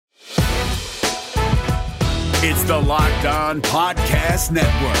It's the Locked On Podcast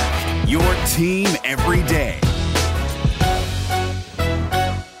Network, your team every day.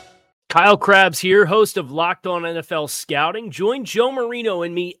 Kyle Krabs here, host of Locked On NFL Scouting. Join Joe Marino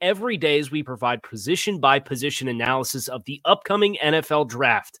and me every day as we provide position-by-position analysis of the upcoming NFL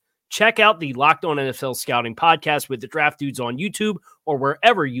Draft. Check out the Locked On NFL Scouting podcast with the Draft Dudes on YouTube or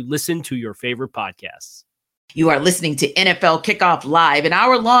wherever you listen to your favorite podcasts. You are listening to NFL Kickoff Live, an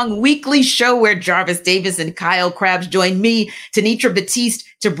hour-long weekly show where Jarvis Davis and Kyle Krabs join me, Tanitra Batiste,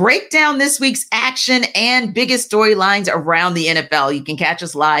 to break down this week's action and biggest storylines around the NFL. You can catch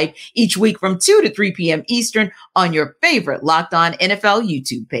us live each week from 2 to 3 p.m. Eastern on your favorite Locked On NFL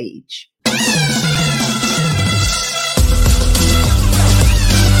YouTube page.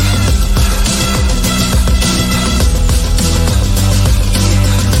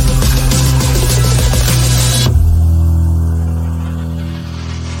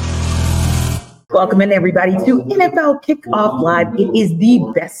 Welcome in, everybody, to NFL Kickoff Live. It is the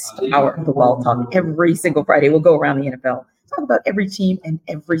best hour of football talk every single Friday. We'll go around the NFL, talk about every team and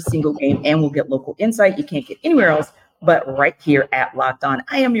every single game, and we'll get local insight you can't get anywhere else but right here at Locked On.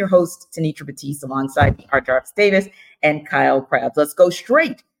 I am your host, Tanitra Batiste, alongside Jarvis Davis and Kyle Krabs. Let's go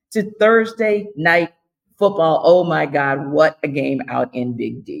straight to Thursday night football. Oh, my God, what a game out in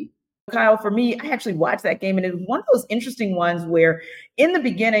Big D. Kyle, for me, I actually watched that game, and it was one of those interesting ones where in the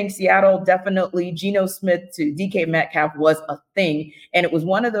beginning, Seattle definitely, Geno Smith to DK Metcalf was a thing. And it was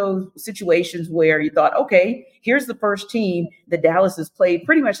one of those situations where you thought, okay, here's the first team that Dallas has played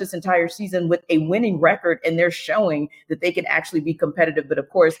pretty much this entire season with a winning record, and they're showing that they can actually be competitive. But of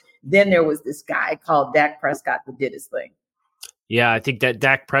course, then there was this guy called Dak Prescott that did his thing. Yeah, I think that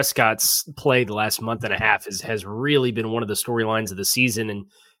Dak Prescott's play the last month and a half has really been one of the storylines of the season. And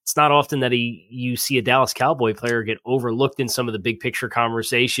it's not often that you see a Dallas Cowboy player get overlooked in some of the big picture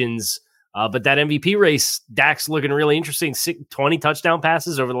conversations. But that MVP race, Dak's looking really interesting. 20 touchdown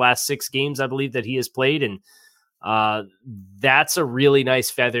passes over the last 6 games, I believe, that he has played. And that's a really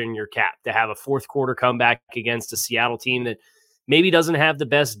nice feather in your cap to have a fourth quarter comeback against a Seattle team that maybe doesn't have the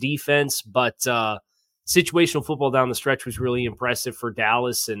best defense, but situational football down the stretch was really impressive for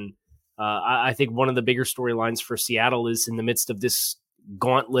Dallas. And I think one of the bigger storylines for Seattle is in the midst of this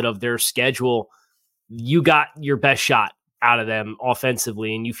gauntlet of their schedule, you got your best shot out of them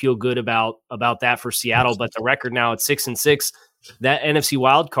offensively, and you feel good about that for Seattle. But the record now at 6-6, that NFC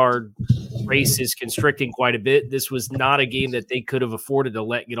wildcard race is constricting quite a bit. This was not a game that they could have afforded to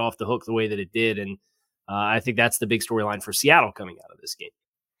let get off the hook the way that it did, and I think that's the big storyline for Seattle coming out of this game.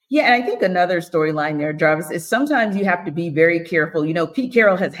 Yeah, and I think another storyline there, Jarvis, is sometimes you have to be very careful. You know, Pete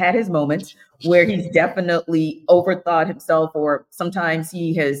Carroll has had his moments where he's definitely overthought himself, or sometimes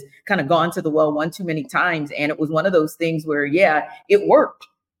he has kind of gone to the well one too many times. And it was one of those things where, yeah, it worked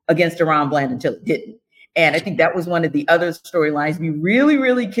against Deron Bland until it didn't. And I think that was one of the other storylines. Be really,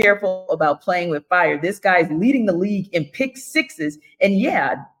 really careful about playing with fire. This guy's leading the league in pick sixes. And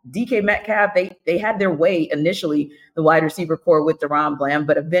yeah, DK Metcalf, they had their way initially, the wide receiver core with Deron Bland,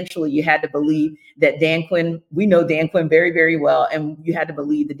 but eventually you had to believe that Dan Quinn, we know Dan Quinn very, very well, and you had to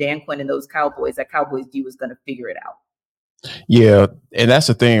believe that Dan Quinn and those Cowboys, that Cowboys D was going to figure it out. Yeah, and that's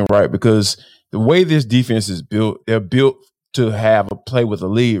the thing, right? Because the way this defense is built, they're built to have a play with a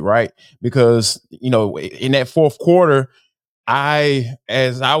lead, right? Because, you know, in that fourth quarter,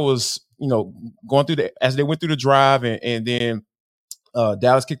 as I was, you know, as they went through the drive and then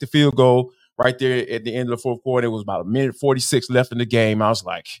Dallas kicked the field goal right there at the end of the fourth quarter. It was about 1:46 left in the game. I was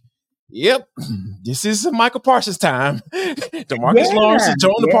like, yep, this is Michael Parsons time. DeMarcus Lawrence is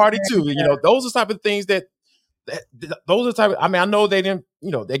joining the party too. You know, those are the type of things I mean, I know they didn't,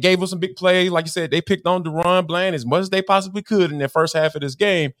 you know, they gave us some big plays. Like you said, they picked on Deron Bland as much as they possibly could in the first half of this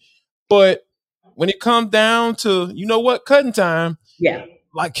game. But when it comes down to, you know what, cutting time, yeah,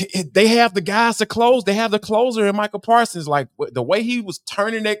 like they have the guys to close. They have the closer in Michael Parsons. Like the way he was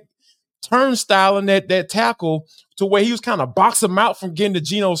turning that turnstile in that tackle to where he was kind of boxing him out from getting to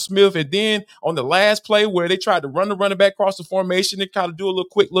Geno Smith. And then on the last play where they tried to run the running back across the formation, they kind of do a little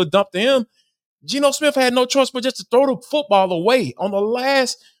quick little dump to him. Geno Smith had no choice but just to throw the football away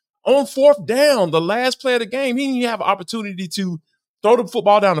on fourth down, the last play of the game. He didn't even have an opportunity to throw the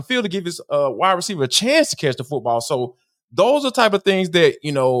football down the field to give his wide receiver a chance to catch the football. So those are the type of things that,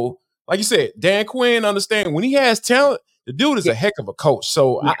 you know, like you said, Dan Quinn understands when he has talent, the dude is a heck of a coach.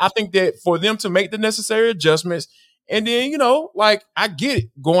 So I think that for them to make the necessary adjustments, and then, you know, like I get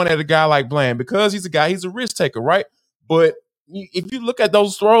it going at a guy like Bland because he's a risk taker, right? But if you look at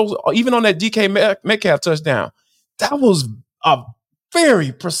those throws, even on that DK Metcalf touchdown, that was a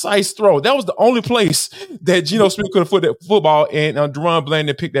very precise throw. That was the only place that Geno Smith could have put that football, and Deron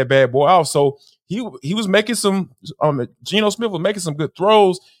Bland picked that bad boy off. So he was making some. Geno Smith was making some good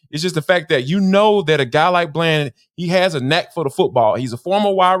throws. It's just the fact that that a guy like Bland, he has a knack for the football. He's a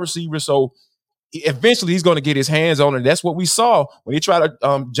former wide receiver, so eventually he's going to get his hands on it. That's what we saw when he tried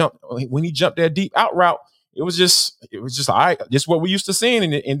to jumped that deep out route. It was just all right, just what we used to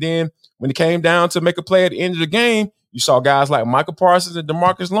seeing. And then when it came down to make a play at the end of the game, you saw guys like Michael Parsons and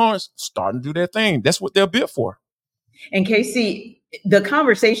DeMarcus Lawrence starting to do their thing. That's what they're built for. And KC, the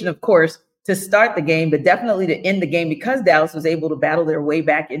conversation, of course, to start the game, but definitely to end the game, because Dallas was able to battle their way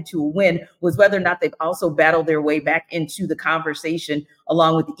back into a win, was whether or not they've also battled their way back into the conversation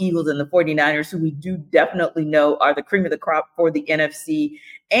along with the Eagles and the 49ers, who we do definitely know are the cream of the crop for the NFC.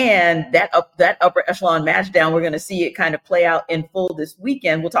 And that upper echelon match down, we're going to see it kind of play out in full this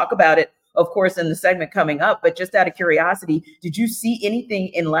weekend. We'll talk about it, of course, in the segment coming up. But just out of curiosity, did you see anything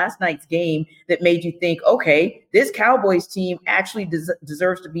in last night's game that made you think, okay, this Cowboys team actually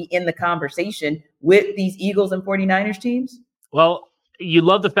deserves to be in the conversation with these Eagles and 49ers teams? Well, you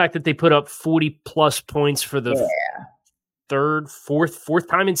love the fact that they put up 40-plus points for the fourth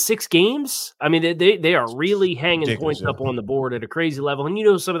time in 6 games. I mean, they are really hanging points up on the board at a crazy level.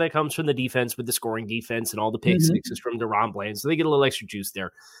 And, some of that comes from the defense with the scoring defense and all the pick sixes from DeRon Bland. So they get a little extra juice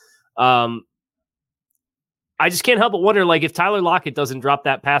there. I just can't help but wonder, like, if Tyler Lockett doesn't drop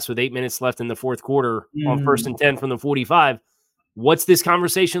that pass with 8 minutes left in the fourth quarter on 1st and 10 from the 45, what's this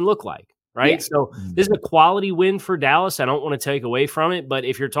conversation look like? Right. Yeah. So this is a quality win for Dallas. I don't want to take away from it, but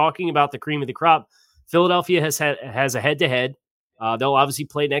if you're talking about the cream of the crop, Philadelphia has a head-to-head. They'll obviously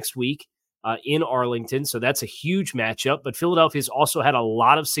play next week in Arlington, so that's a huge matchup. But Philadelphia's also had a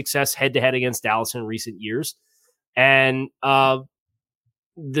lot of success head-to-head against Dallas in recent years. And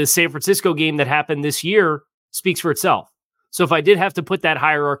the San Francisco game that happened this year speaks for itself. So if I did have to put that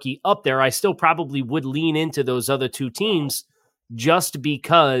hierarchy up there, I still probably would lean into those other two teams just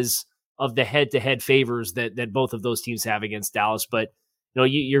because of the head-to-head favors that both of those teams have against Dallas. But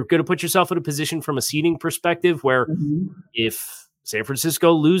you're going to put yourself in a position from a seeding perspective where if San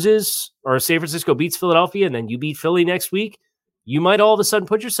Francisco loses or San Francisco beats Philadelphia and then you beat Philly next week, you might all of a sudden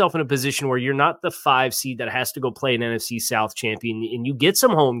put yourself in a position where you're not the 5 seed that has to go play an NFC South champion, and you get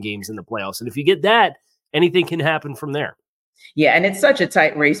some home games in the playoffs. And if you get that, anything can happen from there. Yeah, and it's such a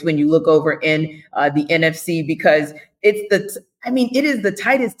tight race when you look over in the NFC, because it is the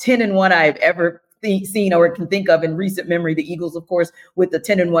tightest 10-1 I've ever seen or can think of in recent memory. The Eagles, of course, with the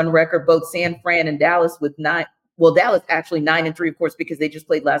 10-1 record, both San Fran and Dallas with 9. Well, Dallas actually 9-3, of course, because they just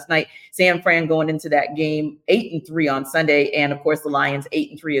played last night. San Fran going into that game 8-3 on Sunday, and of course the Lions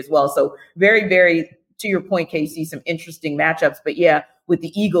 8-3 as well. So very, very, to your point, KC, some interesting matchups. But yeah, with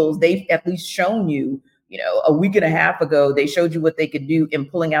the Eagles, they've at least shown you, a week and a half ago, they showed you what they could do in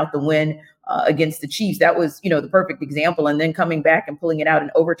pulling out the win against the Chiefs. That was, the perfect example. And then coming back and pulling it out in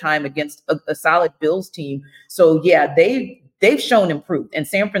overtime against a solid Bills team. So yeah, they've shown improved. And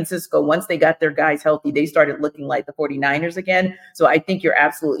San Francisco, once they got their guys healthy, they started looking like the 49ers again. So I think you're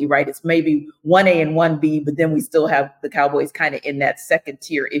absolutely right. It's maybe 1A and 1B, but then we still have the Cowboys kind of in that second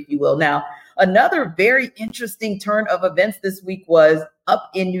tier, if you will. Now, another very interesting turn of events this week was up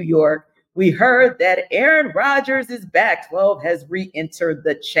in New York. We heard that Aaron Rodgers is back. 12 has re-entered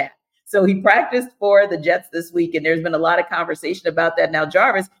the chat. So he practiced for the Jets this week, and there's been a lot of conversation about that. Now,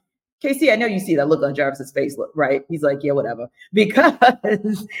 Jarvis, KC, I know you see that look on Jarvis's face, right? He's like, yeah, whatever. Because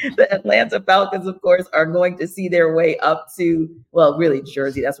the Atlanta Falcons, of course, are going to see their way up to, well, really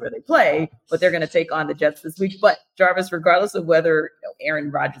Jersey, that's where they play, but they're going to take on the Jets this week. But Jarvis, regardless of whether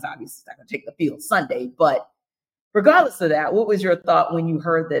Aaron Rodgers obviously is not going to take the field Sunday, but regardless of that, what was your thought when you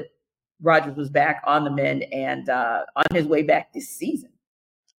heard that Rodgers was back on the mend and on his way back this season?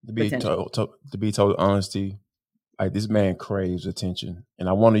 To be total honesty, like, this man craves attention, and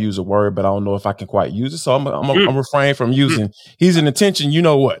I want to use a word, but I don't know if I can quite use it, so I'm refrain from using. He's an attention, you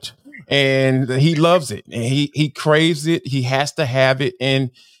know what, and he loves it, and he craves it. He has to have it,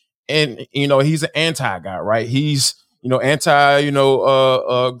 and he's an anti guy, right? He's anti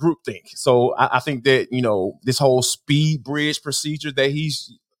groupthink. So I think that this whole speed bridge procedure that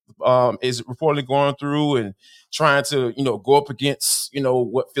he's is reportedly going through and trying to, go up against,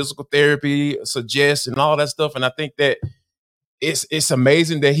 what physical therapy suggests and all that stuff. And I think that it's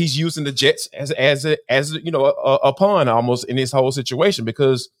amazing that he's using the Jets as a pawn almost in this whole situation,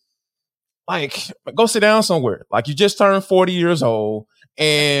 because, like, go sit down somewhere. Like, you just turned 40 years old.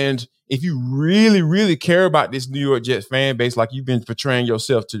 And if you really, really care about this New York Jets fan base, like you've been portraying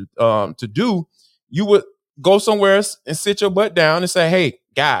yourself to do, you would go somewhere and sit your butt down and say, hey,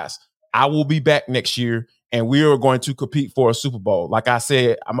 guys, I will be back next year, and we are going to compete for a Super Bowl. Like I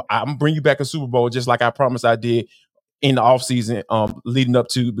said, I'm bring you back a Super Bowl, just like I promised I did in the offseason, leading up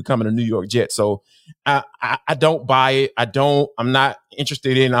to becoming a New York Jet. So I don't buy it. I'm not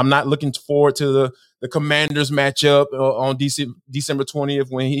interested in. I'm not looking forward to the Commanders matchup on December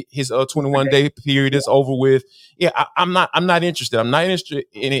 20th when his 21-day period is over with. Yeah, I'm not interested. I'm not interested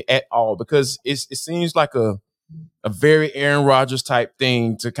in it at all because it seems like a very Aaron Rodgers type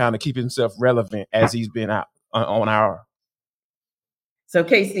thing to kind of keep himself relevant as he's been out on our. So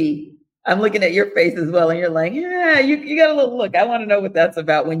Casey, I'm looking at your face as well, and you're like, yeah, you got a little look. I want to know what that's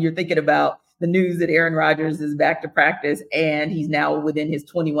about when you're thinking about the news that Aaron Rodgers is back to practice and he's now within his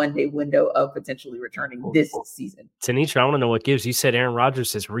 21-day window of potentially returning this season. Tanisha, I want to know what gives. You said Aaron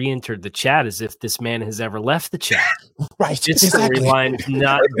Rodgers has re-entered the chat as if this man has ever left the chat. Right. This storyline has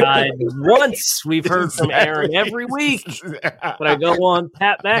not died once. We've heard from Aaron every week. But I go on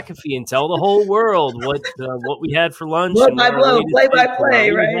Pat McAfee and tell the whole world what we had for lunch. Blow by blow, play by play,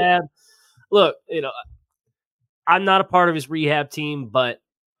 right? Look, I'm not a part of his rehab team, but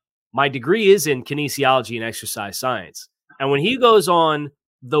my degree is in kinesiology and exercise science. And when he goes on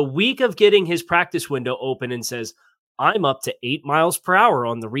the week of getting his practice window open and says, I'm up to 8 miles per hour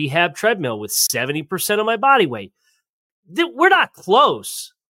on the rehab treadmill with 70% of my body weight, we're not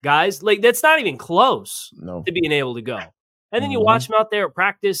close, guys. Like, that's not even close to being able to go. And then you watch him out there at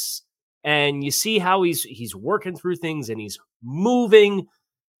practice and you see how he's working through things and he's moving.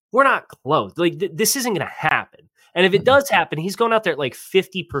 We're not close. Like, this isn't going to happen. And if it does happen, he's going out there at like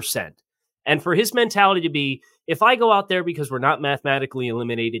 50%. And for his mentality to be, if I go out there because we're not mathematically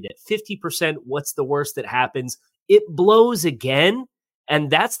eliminated at 50%, what's the worst that happens? It blows again. And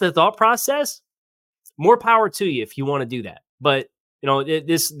that's the thought process. More power to you if you want to do that. But,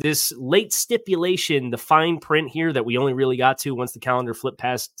 this late stipulation, the fine print here that we only really got to once the calendar flipped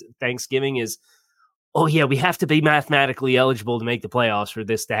past Thanksgiving is, oh, yeah, we have to be mathematically eligible to make the playoffs for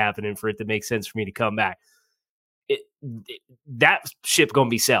this to happen and for it to make sense for me to come back. That ship going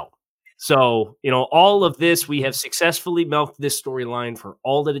to be sailed. So, all of this, we have successfully milked this storyline for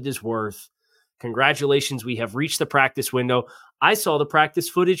all that it is worth. Congratulations. We have reached the practice window. I saw the practice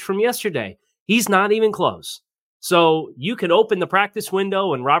footage from yesterday. He's not even close. So you can open the practice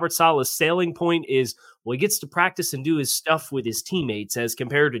window and Robert Saleh's sailing point is, well, he gets to practice and do his stuff with his teammates as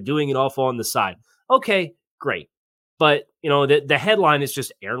compared to doing it off on the side. Okay, great. But, the headline is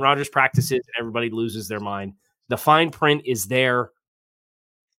just Aaron Rodgers practices and everybody loses their mind. The fine print is there.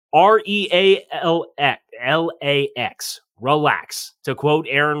 REALX, relax, to quote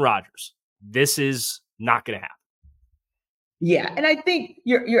Aaron Rodgers. This is not going to happen. Yeah, and I think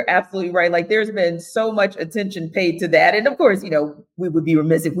you're absolutely right. Like, there's been so much attention paid to that. And of course, we would be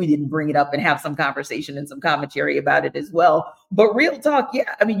remiss if we didn't bring it up and have some conversation and some commentary about it as well. But real talk,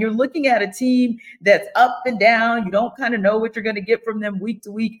 yeah, I mean, you're looking at a team that's up and down. You don't kind of know what you're going to get from them week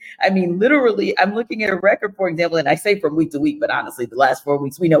to week. I mean, literally, I'm looking at a record, for example, and I say from week to week, but honestly, the last 4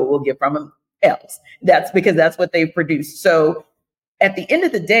 weeks, we know what we'll get from them else. That's because that's what they've produced. So at the end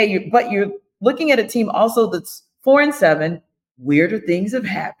of the day, you're looking at a team also that's 4-7. Weirder things have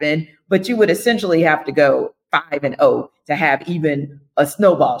happened, but you would essentially have to go 5-0 to have even a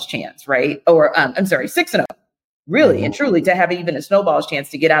snowball's chance, right? Or 6-0, really and truly, to have even a snowball's chance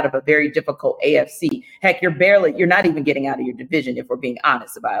to get out of a very difficult AFC. Heck, you're not even getting out of your division, if we're being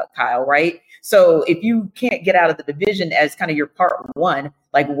honest about it, Kyle, right? So if you can't get out of the division as kind of your part one,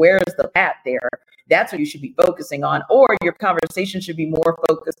 like, where's the path there? That's what you should be focusing on. Or your conversation should be more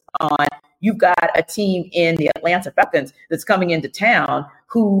focused on, you've got a team in the Atlanta Falcons that's coming into town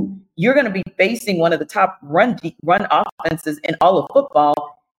who you're going to be facing one of the top run offenses in all of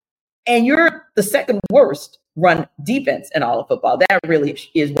football. And you're the second worst run defense in all of football. That really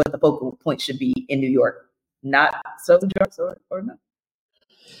is what the focal point should be in New York. Not so, or not.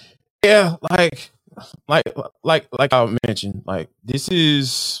 Yeah, like I mentioned, like, this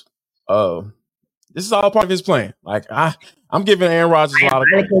is all part of his plan. Like, I'm giving Aaron Rodgers a lot of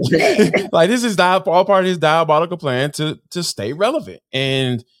credit. Like, this is all part of his diabolical plan to stay relevant,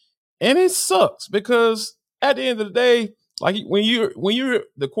 and it sucks because at the end of the day, like, when you're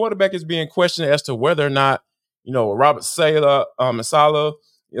the quarterback is being questioned as to whether or not Robert Saleh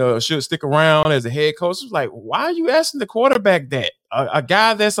should stick around as a head coach. It's like, why are you asking the quarterback that? A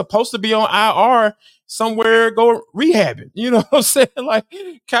guy that's supposed to be on IR somewhere go rehabbing. You know what I'm saying? Like,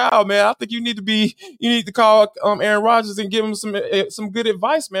 Kyle, man, I think you need to call Aaron Rodgers and give him some good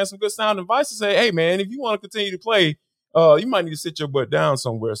advice, man, some good sound advice to say, hey, man, if you want to continue to play, you might need to sit your butt down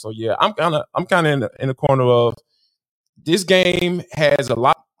somewhere. So yeah, I'm kind of in the corner of this game has a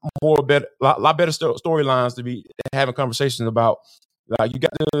lot better storylines to be having conversations about Like you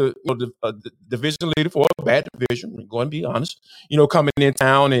got the division leader for a bad division. I'm going to be honest. Coming in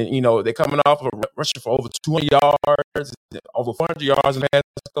town, and they're coming off of rushing for over 200 yards, over 400 yards in the past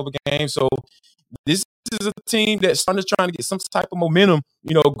couple of games. So this is a team that's trying to get some type of momentum,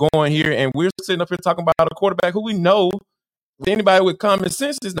 going here. And we're sitting up here talking about a quarterback who we know anybody with common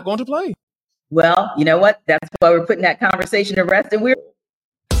sense is not going to play. Well, you know what? That's why we're putting that conversation to rest, and we're.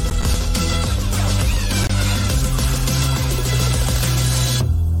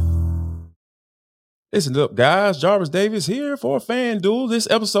 Listen up, guys. Jarvis Davis here for FanDuel. This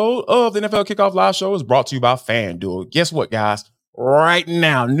episode of the NFL Kickoff Live Show is brought to you by FanDuel. Guess what, guys? Right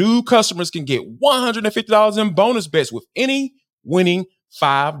now, new customers can get $150 in bonus bets with any winning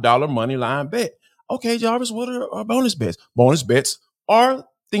 $5 money line bet. Okay, Jarvis, what are our bonus bets? Bonus bets are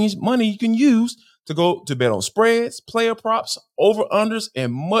money you can use to go to bet on spreads, player props, over-unders,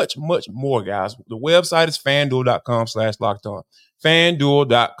 and much, much more, guys. The website is FanDuel.com/lockedon.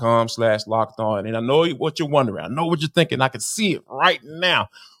 FanDuel.com/lockedon. And I know what you're wondering. I know what you're thinking. I can see it right now.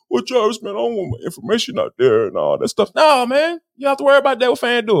 Well, Jarvis, man, I don't want my information out there and all that stuff. No, man, you don't have to worry about that with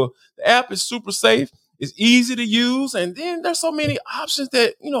FanDuel. The app is super safe. It's easy to use. And then there's so many options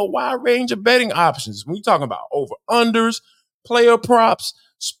that, wide range of betting options. When you're talking about over-unders, player props,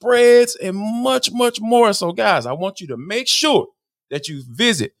 spreads, and much, much more. So, guys, I want you to make sure that you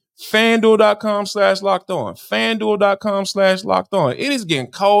visit FanDuel.com/lockedon. FanDuel.com/lockedon. It is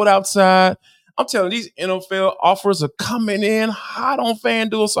getting cold outside. I'm telling you, these NFL offers are coming in hot on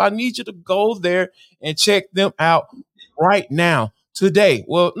FanDuel. So I need you to go there and check them out right now, today.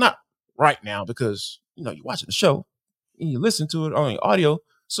 Well, not right now because, you're watching the show and you listen to it on your audio. As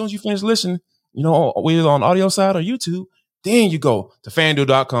soon as you finish listening, whether on audio side or YouTube, then you go to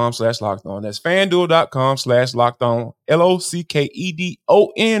FanDuel.com/lockedon. That's FanDuel.com/lockedon.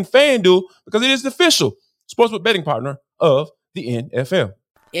 LOCKEDON. FanDuel, because it is the official sportsbook betting partner of the NFL.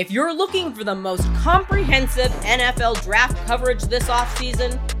 If you're looking for the most comprehensive NFL draft coverage this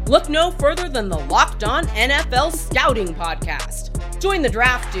offseason, look no further than the Locked On NFL Scouting Podcast. Join the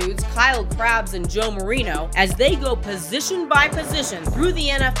draft dudes, Kyle Krabs and Joe Marino, as they go position by position through the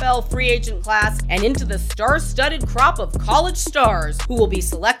NFL free agent class and into the star-studded crop of college stars who will be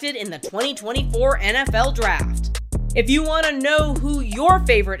selected in the 2024 NFL Draft. If you want to know who your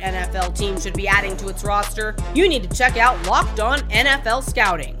favorite NFL team should be adding to its roster, you need to check out Locked On NFL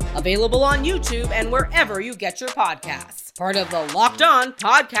Scouting, available on YouTube and wherever you get your podcasts. Part of the Locked On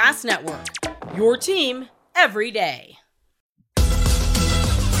Podcast Network, your team every day.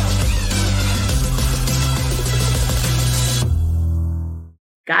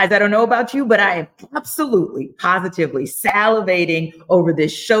 Guys, I don't know about you, but I am absolutely, positively salivating over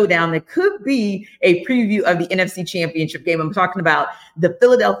this showdown that could be a preview of the NFC Championship game. I'm talking about the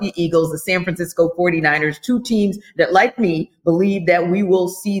Philadelphia Eagles, the San Francisco 49ers, two teams that, like me, believe that we will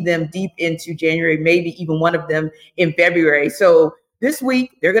see them deep into January, maybe even one of them in February. So this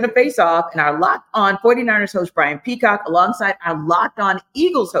week, they're going to face off, and our Locked On 49ers host, Brian Peacock, alongside our Locked On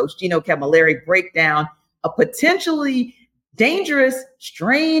Eagles host, Gino Camilleri, break down a potentially dangerous,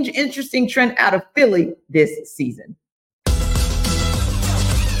 strange, interesting trend out of Philly this season.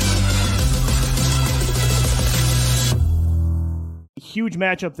 Huge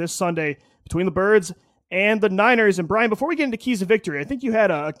matchup this Sunday between the Birds and the Niners. And Brian, before we get into keys of victory, I think you had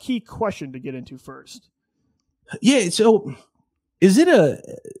a key question to get into first. Yeah. So is it a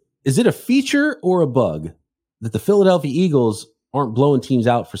feature or a bug that the Philadelphia Eagles aren't blowing teams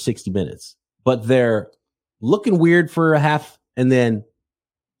out for 60 minutes, but they're looking weird for a half and then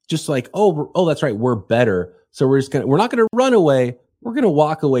just like, oh, that's right, we're better. So we're not gonna run away. We're gonna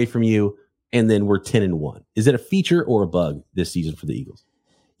walk away from you, and then we're 10-1. Is it a feature or a bug this season for the Eagles?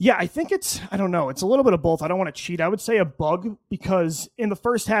 Yeah, I think I don't know. It's a little bit of both. I don't want to cheat. I would say a bug because in the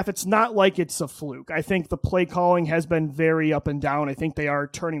first half, it's not like it's a fluke. I think the play calling has been very up and down. I think they are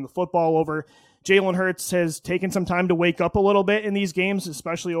turning the football over. Jalen Hurts has taken some time to wake up a little bit in these games,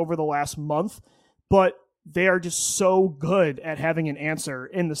 especially over the last month, but they are just so good at having an answer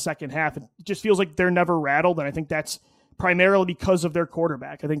in the second half. It just feels like they're never rattled, and I think that's primarily because of their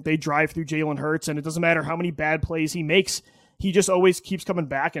quarterback. I think they drive through Jalen Hurts, and it doesn't matter how many bad plays he makes, he just always keeps coming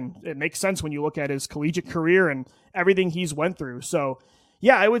back, and it makes sense when you look at his collegiate career and everything he's went through. So,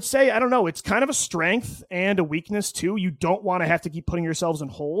 yeah, I would say, I don't know, it's kind of a strength and a weakness, too. You don't want to have to keep putting yourselves in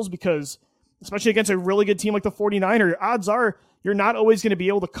holes because, especially against a really good team like the 49ers, odds are you're not always going to be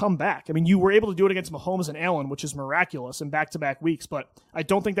able to come back. I mean, you were able to do it against Mahomes and Allen, which is miraculous in back-to-back weeks, but I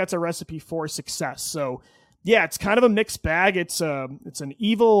don't think that's a recipe for success. So Yeah, it's kind of a mixed bag. It's an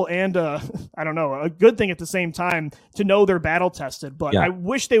evil and I don't know, a good thing at the same time to know they're battle tested. But I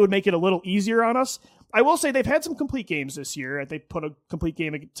wish they would make it a little easier on us. I will say they've had some complete games this year. They put a complete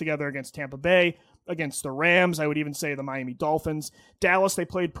game together against Tampa Bay, against the Rams. I would even say the Miami Dolphins. Dallas, they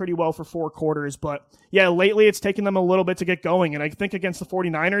played pretty well for 4 quarters. But yeah, lately it's taken them a little bit to get going. And I think against the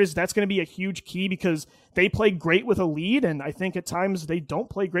 49ers, that's going to be a huge key because they play great with a lead. And I think at times they don't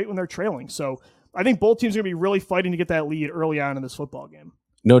play great when they're trailing. So I think both teams are going to be really fighting to get that lead early on in this football game.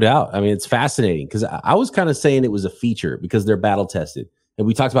 No doubt. I mean, it's fascinating because I was kind of saying it was a feature because they're battle tested. And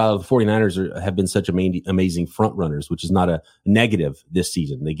we talked about how the 49ers have been such amazing front runners, which is not a negative this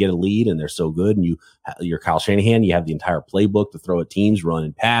season. They get a lead and they're so good. And you're Kyle Shanahan. You have the entire playbook to throw at teams, run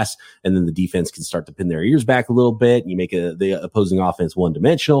and pass. And then the defense can start to pin their ears back a little bit. And you make the opposing offense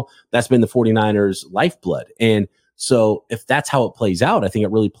one-dimensional. That's been the 49ers' lifeblood. And so if that's how it plays out, I think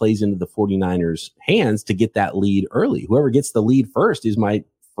it really plays into the 49ers' hands to get that lead early. Whoever gets the lead first is my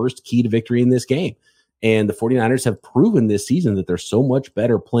first key to victory in this game. And the 49ers have proven this season that they're so much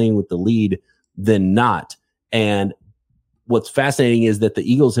better playing with the lead than not. And what's fascinating is that the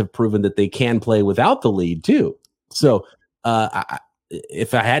Eagles have proven that they can play without the lead too. So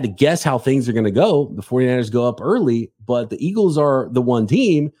if I had to guess how things are going to go, the 49ers go up early, but the Eagles are the one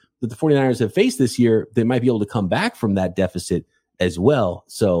team that the 49ers have faced this year that might be able to come back from that deficit as well.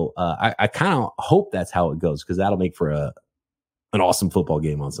 So I kind of hope that's how it goes because that'll make for an awesome football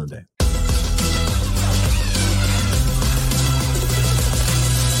game on Sunday.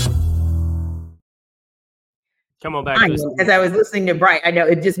 Come on back. As I was listening to Brian, I know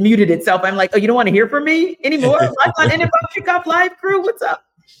it just muted itself. I'm like, oh, you don't want to hear from me anymore? Live on NFL Kickoff Live crew, what's up?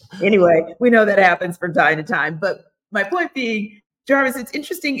 Anyway, we know that happens from time to time. But my point being, Jarvis, it's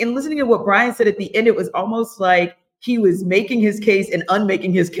interesting in listening to what Brian said at the end, it was almost like he was making his case and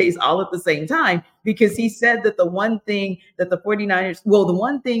unmaking his case all at the same time, because he said that the one thing that the 49ers, the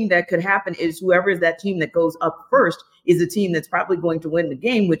one thing that could happen is whoever is that team that goes up first is a team that's probably going to win the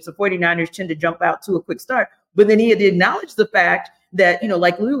game, which the 49ers tend to jump out to a quick start. But then he had acknowledged the fact that,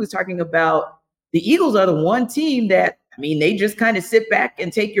 like Lou was talking about, the Eagles are the one team that, they just kind of sit back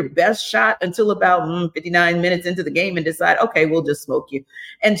and take your best shot until about 59 minutes into the game and decide, okay, we'll just smoke you.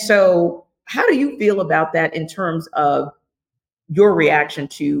 And so how do you feel about that in terms of your reaction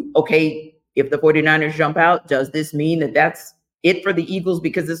to, okay, if the 49ers jump out, does this mean that that's it for the Eagles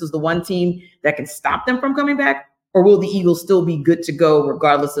because this is the one team that can stop them from coming back? Or will the Eagles still be good to go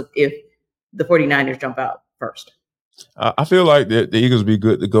regardless of if the 49ers jump out first? I feel like the Eagles will be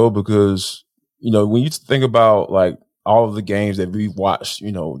good to go because, when you think about like all of the games that we've watched,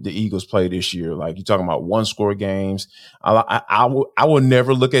 the Eagles play this year, like you're talking about 1-score games. I will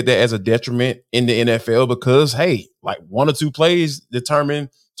never look at that as a detriment in the NFL because, hey, like 1 or 2 plays determine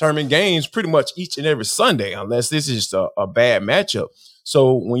games pretty much each and every Sunday, unless this is just a bad matchup.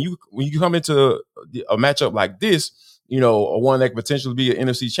 So when you come into a matchup like this, or one that could potentially be an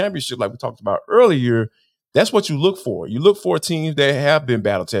NFC championship, like we talked about earlier, that's what you look for. You look for teams that have been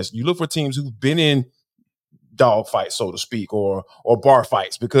battle tested. You look for teams who've been in dog fights, so to speak, or bar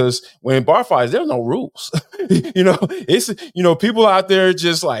fights, because when in bar fights, there's no rules. It's, people out there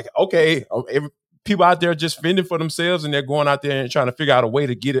just like, okay, people out there just fending for themselves and they're going out there and trying to figure out a way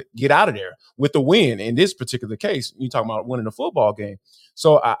to get out of there with the win. In this particular case, you're talking about winning a football game.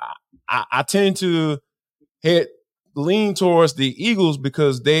 So I tend to lean towards the Eagles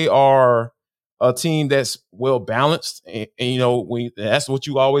because they are a team that's well balanced, and that's what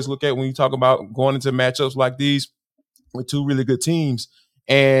you always look at when you talk about going into matchups like these with 2 really good teams.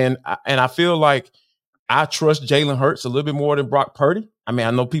 And I feel like I trust Jalen Hurts a little bit more than Brock Purdy. I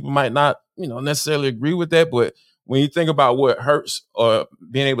know people might not necessarily agree with that, but when you think about what Hurts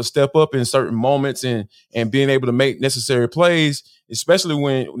being able to step up in certain moments and being able to make necessary plays, especially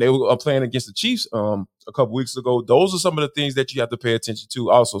when they were playing against the Chiefs a couple weeks ago, those are some of the things that you have to pay attention to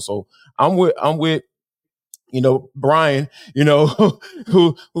also. So I'm with Brian,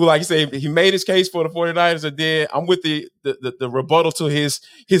 who like you say, he made his case for the 49ers, and then I'm with the rebuttal to his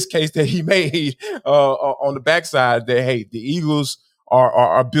case that he made on the backside that, hey, the Eagles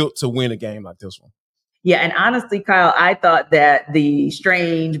are built to win a game like this one. Yeah, and honestly, Kyle, I thought that the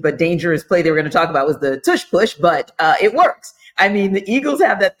strange but dangerous play they were going to talk about was the tush push, but it works. The Eagles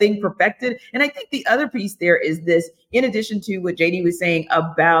have that thing perfected. And I think the other piece there is this, in addition to what JD was saying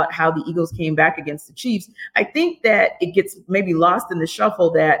about how the Eagles came back against the Chiefs, I think that it gets maybe lost in the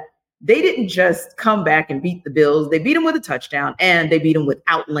shuffle that they didn't just come back and beat the Bills. They beat them with a touchdown, and they beat them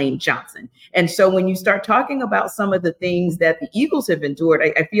without Lane Johnson. And so when you start talking about some of the things that the Eagles have endured,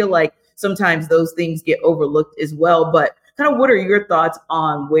 I feel like sometimes those things get overlooked as well. But kind of what are your thoughts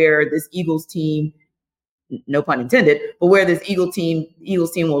on where this Eagles team no pun intended, but where this Eagles team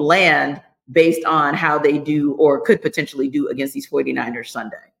will land based on how they do or could potentially do against these 49ers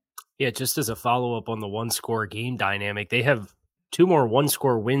Sunday. Yeah, just as a follow-up on the one-score game dynamic, they have 2 more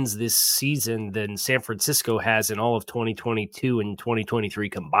one-score wins this season than San Francisco has in all of 2022 and 2023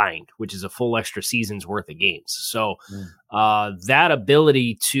 combined, which is a full extra season's worth of games. So that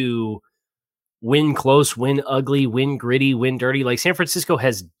ability to win close, win ugly, win gritty, win dirty, like San Francisco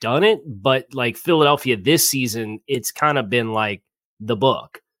has done it, but like Philadelphia this season, it's kind of been like the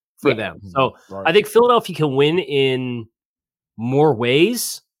book for them. So I think Philadelphia can win in more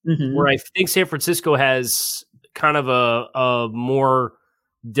ways, where I think San Francisco has kind of a more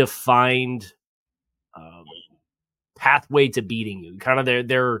defined pathway to beating you. Kind of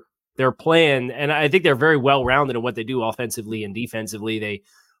their plan, and I think they're very well rounded in what they do offensively and defensively. They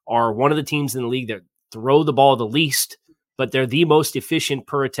are one of the teams in the league that throw the ball the least, but they're the most efficient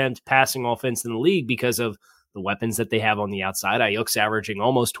per attempt passing offense in the league because of the weapons that they have on the outside. Ayuk's averaging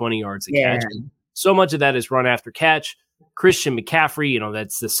almost 20 yards a catch. So much of that is run after catch. Christian McCaffrey,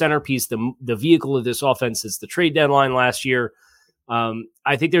 that's the centerpiece, the vehicle of this offense is the trade deadline last year.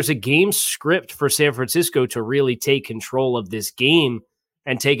 I think there's a game script for San Francisco to really take control of this game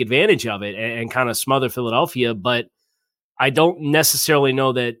and take advantage of it and kind of smother Philadelphia. But I don't necessarily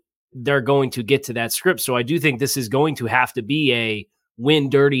know that they're going to get to that script. So I do think this is going to have to be a win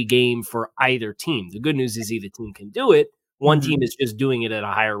dirty game for either team. The good news is either team can do it. One team is just doing it at a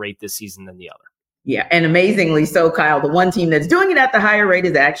higher rate this season than the other. Yeah, and amazingly so, Kyle, the one team that's doing it at the higher rate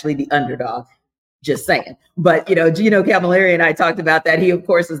is actually the underdog. Just saying. But, Gino Camilleri and I talked about that. He, of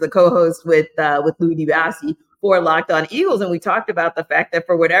course, is the co-host with Louis DiBiase for Locked On Eagles. And we talked about the fact that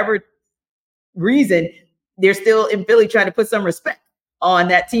for whatever reason, they're still in Philly trying to put some respect on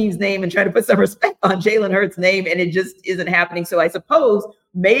that team's name and trying to put some respect on Jalen Hurts' name. And it just isn't happening. So I suppose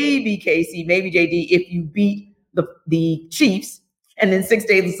maybe Casey, maybe JD, if you beat the Chiefs, and then 6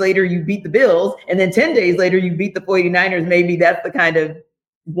 days later, you beat the Bills. And then 10 days later, you beat the 49ers. Maybe that's the kind of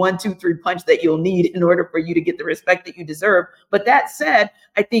 1, 2, 3 punch that you'll need in order for you to get the respect that you deserve. But that said,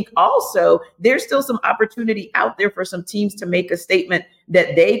 I think also there's still some opportunity out there for some teams to make a statement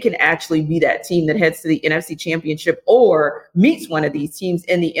that they can actually be that team that heads to the NFC Championship or meets one of these teams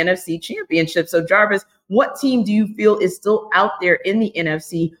in the NFC Championship. So Jarvis, what team do you feel is still out there in the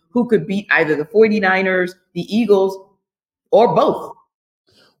NFC who could beat either the 49ers, the Eagles, or both?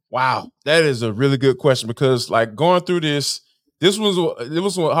 Wow, that is a really good question because, like, going through this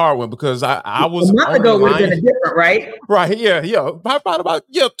was a hard one because I was a month ago would have been different, right? Right, yeah. Probably about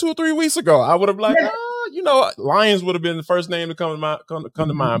 2 or 3 weeks ago, I would have Lions would have been the first name to come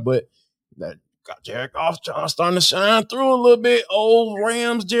to mind, but that got Jared Goff starting to shine through a little bit. Old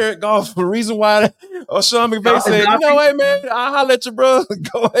Rams, Jared Goff. The reason why Sean McVay said, hey man, I'll holler at you, bro.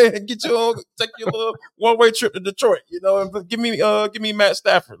 Go ahead and take your little one-way trip to Detroit, and give me Matt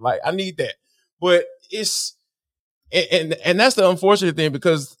Stafford. Like, I need that. But it's and that's the unfortunate thing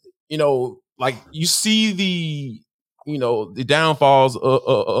because, like you see the downfalls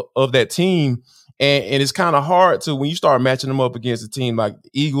of that team. And it's kind of hard to, when you start matching them up against a team like the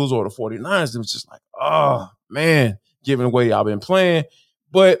Eagles or the 49ers, it was just like, oh, man, giving away y'all been playing.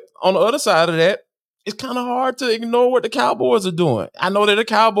 But on the other side of that, it's kind of hard to ignore what the Cowboys are doing. I know they're the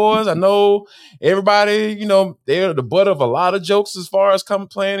Cowboys. I know everybody, they're the butt of a lot of jokes as far as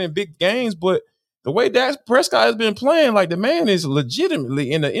playing in big games. But the way Dak Prescott has been playing, like, the man is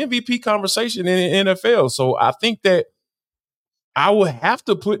legitimately in the MVP conversation in the NFL. So I think that I would have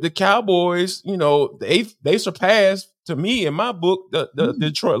to put the Cowboys, they surpassed, to me, in my book, the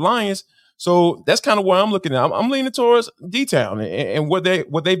Detroit Lions. So that's kind of where I'm looking at. I'm leaning towards D-Town and what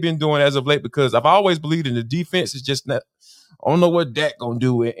they've been doing as of late, because I've always believed in the defense. It's just not, I don't know what Dak gonna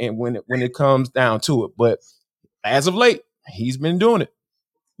do and when it comes down to it. But as of late, he's been doing it.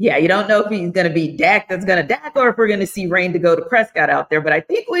 Yeah, you don't know if he's going to be Dak that's going to Dak or if we're going to see Rain Dakota Prescott out there. But I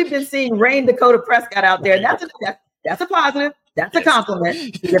think we've been seeing Rain Dakota Prescott out there. And that's a positive. That's a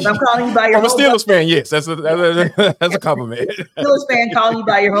compliment. If I'm calling you by your I'm a Steelers fan, yes. That's a compliment. Steelers fan calling you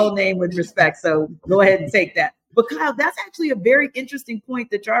by your whole name with respect. So go ahead and take that. But Kyle, that's actually a very interesting point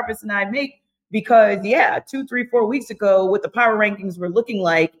that Jarvis and I make because, 2, 3, 4 weeks ago, what the power rankings were looking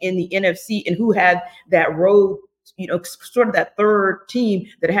like in the NFC and who had that road, sort of that third team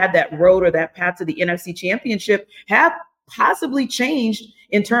that had that road or that path to the NFC Championship have possibly changed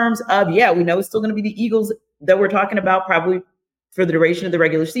in terms of, we know it's still going to be the Eagles that we're talking about probably for the duration of the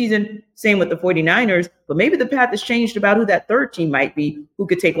regular season. Same with the 49ers, but maybe the path has changed about who that third team might be, who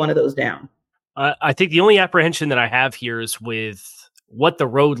could take one of those down. I think the only apprehension that I have here is with what the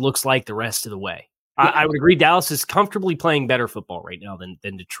road looks like the rest of the way. I would agree. Dallas is comfortably playing better football right now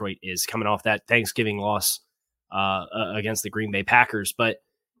than Detroit is, coming off that Thanksgiving loss against the Green Bay Packers. But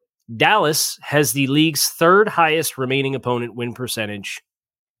Dallas has the league's third highest remaining opponent win percentage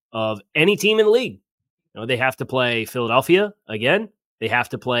of any team in the league. They have to play Philadelphia again. They have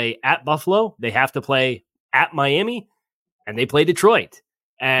to play at Buffalo. They have to play at Miami, and they play Detroit.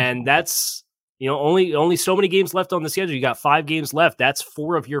 And that's, only so many games left on the schedule. You got 5 games left. That's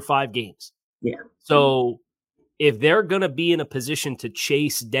 4 of your 5 games. Yeah. So if they're going to be in a position to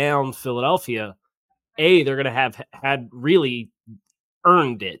chase down Philadelphia, A, they're going to have had really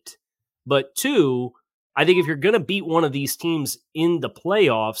earned it. But 2, I think if you're going to beat one of these teams in the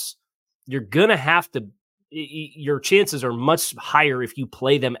playoffs, you're going to have to, your chances are much higher if you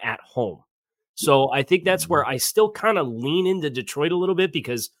play them at home. So I think that's where I still kind of lean into Detroit a little bit,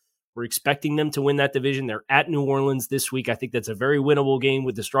 because we're expecting them to win that division. They're at New Orleans this week. I think that's a very winnable game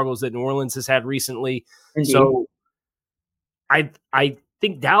with the struggles that New Orleans has had recently. Indeed. So I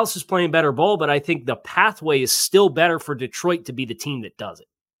think Dallas is playing better ball, but I think the pathway is still better for Detroit to be the team that does it.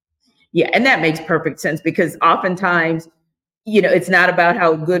 Yeah, and that makes perfect sense, because oftentimes, it's not about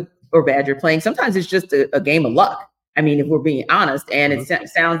how good or bad you're playing. Sometimes it's just a game of luck. I mean, if we're being honest, and it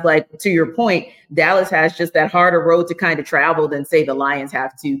sounds like, to your point, Dallas has just that harder road to kind of travel than, say, the Lions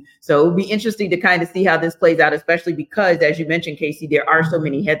have to. So it'll be interesting to kind of see how this plays out, especially because, as you mentioned, Casey, there are so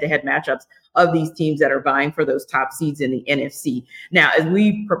many head-to-head matchups of these teams that are vying for those top seeds in the NFC. Now, as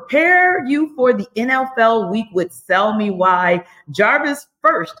we prepare you for the NFL week with Sell Me Why, Jarvis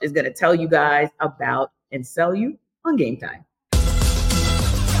first is going to tell you guys about and sell you on Game Time.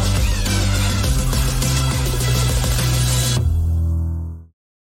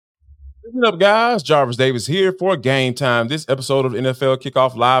 Listen up, guys. Jarvis Davis here for Game Time. This episode of NFL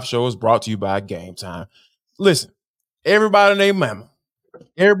Kickoff Live Show is brought to you by Game Time. Listen, everybody named Mama,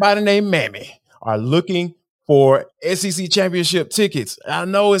 everybody named Mammy are looking for SEC championship tickets. I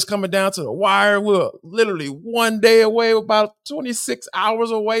know it's coming down to the wire. We're literally one day away, about 26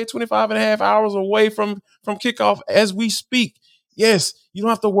 hours away, 25 and a half hours away from kickoff as we speak. Yes, you don't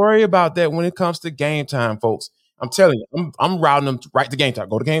have to worry about that when it comes to Game Time, folks. I'm telling you, I'm routing them right to Game Time.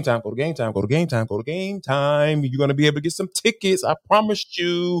 Go to Game Time, go to Game Time, go to Game Time, go to Game Time. You're going to be able to get some tickets, I promised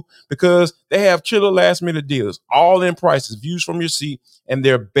you, because they have killer last minute deals, all in prices, views from your seat, and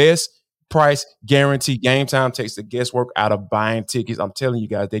their best price guarantee. Game Time takes the guesswork out of buying tickets. I'm telling you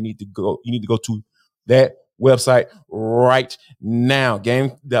guys, you need to go to that website right now,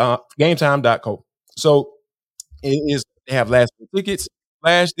 gametime.co. So they have last minute tickets,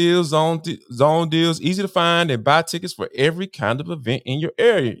 flash deals, zone deals, easy to find and buy tickets for every kind of event in your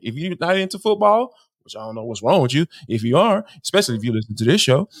area. If you're not into football, which I don't know what's wrong with you, if you are, especially if you listen to this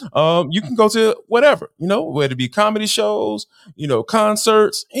show, you can go to whatever, whether it be comedy shows,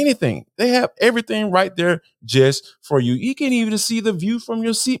 concerts, anything. They have everything right there just for you. You can even see the view from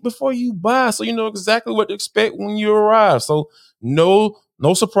your seat before you buy, so you know exactly what to expect when you arrive. So no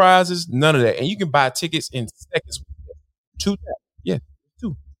surprises, none of that. And you can buy tickets in seconds. 2 taps. Yeah.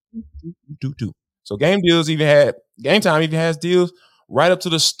 Two. So Game Time even has deals right up to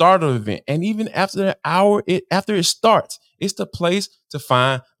the start of the event, and even after the hour after it starts, it's the place to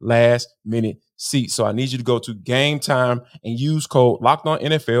find last minute seats. So I need you to go to Game Time and use code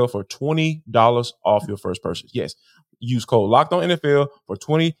LOCKEDONNFL for $20 off your first purchase. Yes, use code LOCKEDONNFL for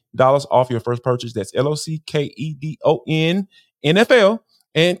 $20 off your first purchase. That's LOCKEDON NFL.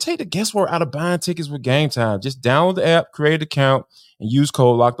 And take the guesswork out of buying tickets with Game Time. Just download the app, create an account, and use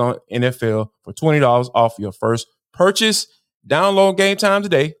code LOCKEDONNFL for $20 off your first purchase. Download Game Time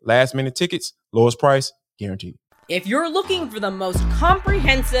today. Last minute tickets, lowest price, guaranteed. If you're looking for the most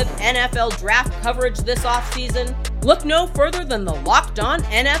comprehensive NFL draft coverage this offseason, look no further than the Locked On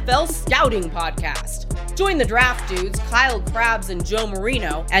NFL Scouting Podcast. Join the draft dudes, Kyle Krabs and Joe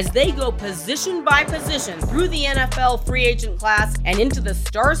Marino, as they go position by position through the NFL free agent class and into the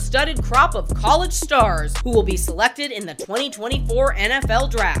star-studded crop of college stars who will be selected in the 2024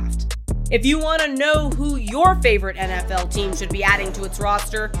 NFL Draft. If you want to know who your favorite NFL team should be adding to its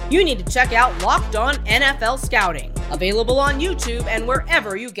roster, you need to check out Locked On NFL Scouting, available on YouTube and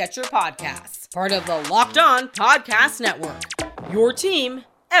wherever you get your podcasts. Part of the Locked On Podcast Network, your team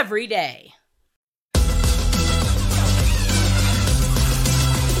every day.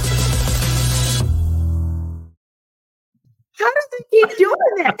 How does it keep doing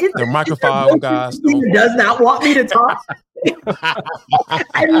that? The microphone guys does not want me to talk.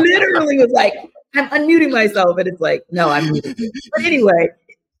 I literally was like, I'm unmuting myself, and it's like, no, I'm muted. But anyway,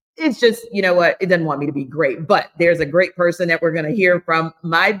 it's just, you know what? It doesn't want me to be great. But there's a great person that we're going to hear from,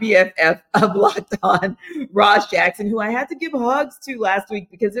 my BFF of Locked On, Ross Jackson, who I had to give hugs to last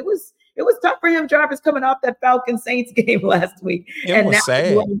week because it was It was tough for him, Jarvis, coming off that Falcons Saints game last week. It was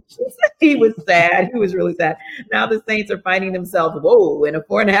sad. He was sad. He was really sad. Now the Saints are finding themselves, in a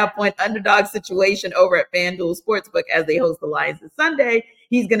 4.5-point underdog situation over at FanDuel Sportsbook as they host the Lions this Sunday.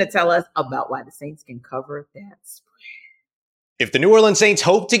 He's going to tell us about why the Saints can cover that spread. If the New Orleans Saints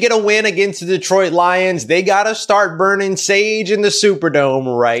hope to get a win against the Detroit Lions, they got to start burning sage in the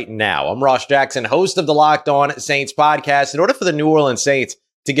Superdome right now. I'm Ross Jackson, host of the Locked On Saints podcast. In order for the New Orleans Saints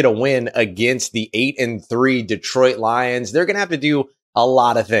to get a win against the 8-3 Detroit Lions, they're going to have to do a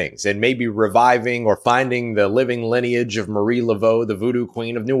lot of things, and maybe reviving or finding the living lineage of Marie Laveau, the voodoo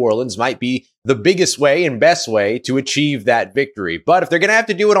queen of New Orleans, might be the biggest way and best way to achieve that victory. But if they're going to have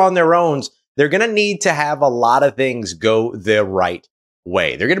to do it on their own, they're going to need to have a lot of things go the right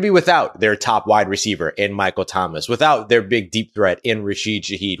way. They're going to be without their top wide receiver in Michael Thomas, without their big deep threat in Rashid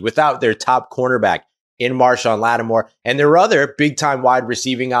Shaheed, without their top cornerback in Marshawn Lattimore, and their other big-time wide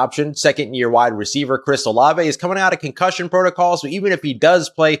receiving option, second-year wide receiver Chris Olave, is coming out of concussion protocol, so even if he does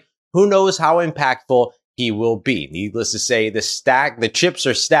play, who knows how impactful he will be. Needless to say, the chips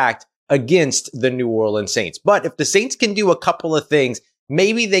are stacked against the New Orleans Saints. But if the Saints can do a couple of things,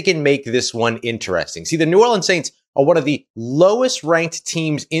 maybe they can make this one interesting. See, the New Orleans Saints are one of the lowest-ranked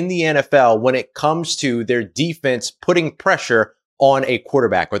teams in the NFL when it comes to their defense putting pressure on a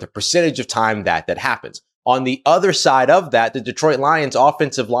quarterback, or the percentage of time that happens. On the other side of that, the Detroit Lions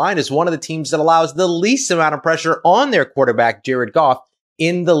offensive line is one of the teams that allows the least amount of pressure on their quarterback, Jared Goff,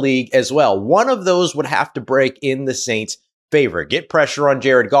 in the league as well. One of those would have to break in the Saints' favor. Get pressure on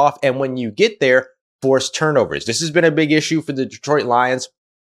Jared Goff, and when you get there, force turnovers. This has been a big issue for the Detroit Lions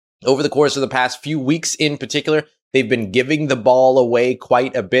over the course of the past few weeks in particular. They've been giving the ball away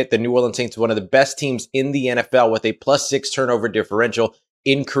quite a bit. The New Orleans Saints are one of the best teams in the NFL with a +6 turnover differential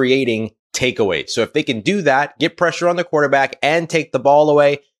in creating takeaways. So if they can do that, get pressure on the quarterback and take the ball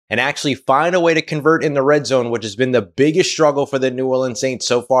away and actually find a way to convert in the red zone, which has been the biggest struggle for the New Orleans Saints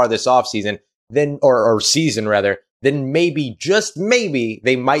so far this offseason, or season rather, then maybe, just maybe,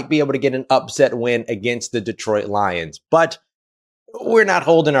 they might be able to get an upset win against the Detroit Lions. But we're not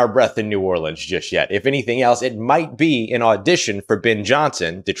holding our breath in New Orleans just yet. If anything else, it might be an audition for Ben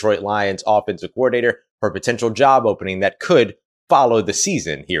Johnson, Detroit Lions offensive coordinator, for a potential job opening that could follow the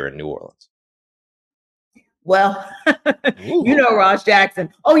season here in New Orleans. Well, Ross Jackson.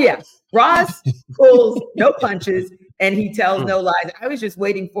 Oh, yeah. Ross pulls no punches and he tells no lies. I was just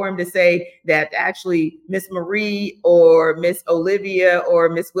waiting for him to say that actually Miss Marie or Miss Olivia or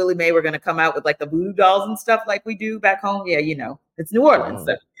Miss Willie Mae were going to come out with like the voodoo dolls and stuff like we do back home. Yeah, it's New Orleans.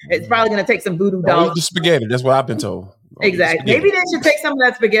 So it's probably going to take some voodoo dolls. The spaghetti. That's what I've been told. Exactly. Maybe they should take some of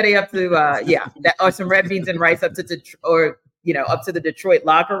that spaghetti up to, or some red beans and rice up to up to the Detroit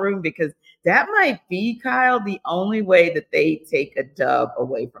locker room, because that might be, Kyle, the only way that they take a dub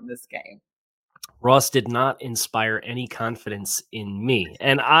away from this game. Ross did not inspire any confidence in me.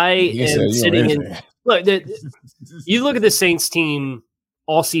 And I am sitting in – look, you look at the Saints team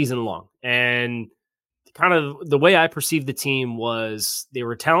all season long, and kind of the way I perceived the team was they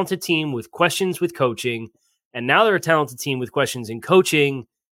were a talented team with questions with coaching, and now they're a talented team with questions in coaching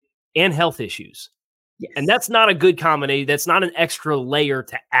and health issues. Yes. And that's not a good combination. That's not an extra layer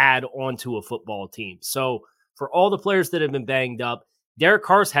to add onto a football team. So for all the players that have been banged up, Derek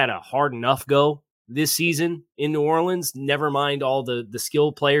Carr's had a hard enough go this season in New Orleans. Never mind all the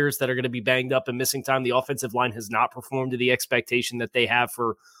skill players that are going to be banged up and missing time. The offensive line has not performed to the expectation that they have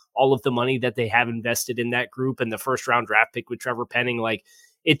for all of the money that they have invested in that group, and the first round draft pick with Trevor Penning. Like,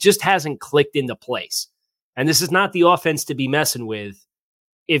 it just hasn't clicked into place. And this is not the offense to be messing with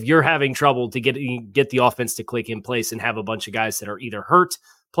if you're having trouble to get the offense to click in place and have a bunch of guys that are either hurt,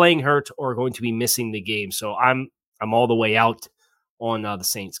 playing hurt, or going to be missing the game. So I'm all the way out on the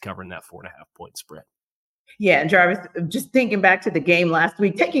Saints covering that 4.5-point spread. Yeah, and Jarvis, just thinking back to the game last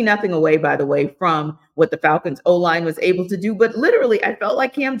week, taking nothing away, by the way, from what the Falcons O-line was able to do, but literally I felt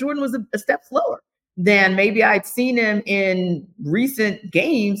like Cam Jordan was a step slower than maybe I'd seen him in recent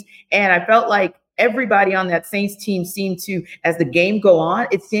games, and I felt like everybody on that Saints team seemed to, as the game go on,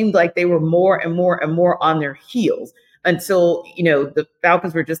 it seemed like they were more and more and more on their heels until, the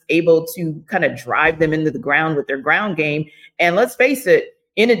Falcons were just able to kind of drive them into the ground with their ground game. And let's face it,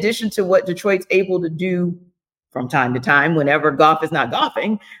 in addition to what Detroit's able to do from time to time, whenever Goff is not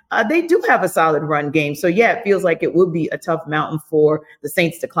golfing, they do have a solid run game. So yeah, it feels like it would be a tough mountain for the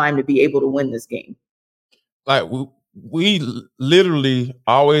Saints to climb to be able to win this game. Like we literally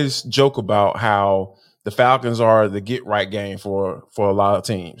always joke about how the Falcons are the get right game for a lot of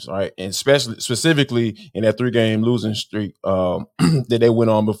teams, right? And specifically in that 3-game losing streak that they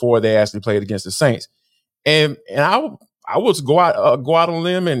went on before they actually played against the Saints. And I I was go out on a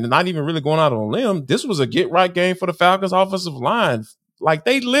limb, and not even really going out on a limb. This was a get right game for the Falcons offensive line. Like,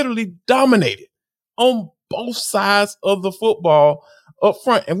 they literally dominated on both sides of the football up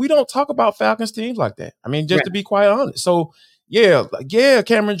front. And we don't talk about Falcons teams like that. I mean, just to be quite honest. So yeah,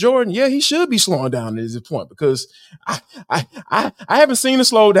 Cameron Jordan, he should be slowing down at this point, because I haven't seen a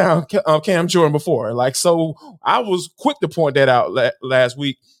slow down Cam Jordan before. Like, so I was quick to point that out last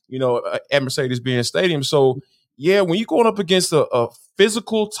week, at Mercedes-Benz Stadium. So yeah, when you're going up against a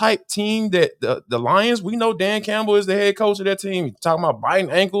physical type team, that the Lions, we know Dan Campbell is the head coach of that team. You're talking about biting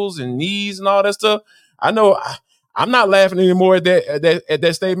ankles and knees and all that stuff. I know I'm not laughing anymore at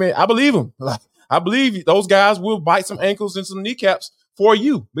that statement. I believe him. I believe those guys will bite some ankles and some kneecaps for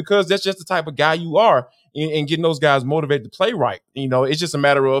you, because that's just the type of guy you are, and getting those guys motivated to play right. It's just a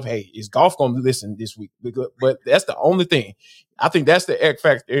matter of, hey, is Goff going to listen this week? But that's the only thing. I think that's the X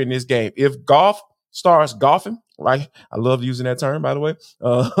factor in this game. If Goff starts golfing, right? I love using that term, by the way.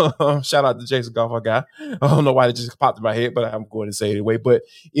 Shout out to Jason Goff, our guy. I don't know why it just popped in my head, but I'm going to say it anyway. But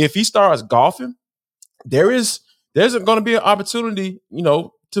if he starts golfing, there's going to be an opportunity,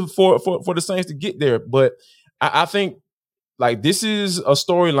 for the Saints to get there. But I think, like, this is a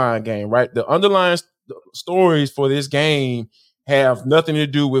storyline game, right? The underlying stories for this game have nothing to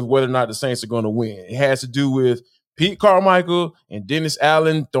do with whether or not the Saints are going to win. It has to do with Pete Carmichael and Dennis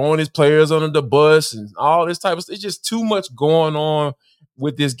Allen throwing his players under the bus and all this type of stuff. It's just too much going on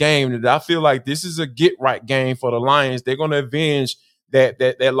with this game that I feel like this is a get-right game for the Lions. They're going to avenge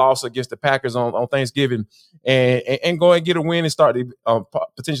that loss against the Packers on Thanksgiving and go and get a win and start to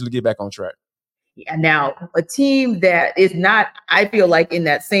potentially get back on track. Yeah, now, a team that is not, I feel like, in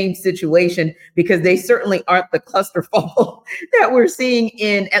that same situation, because they certainly aren't the clusterfuck that we're seeing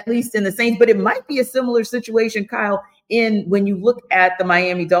at least in the Saints, but it might be a similar situation, Kyle, when you look at the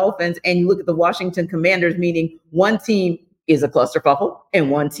Miami Dolphins and you look at the Washington Commanders, meaning one team is a clusterfuck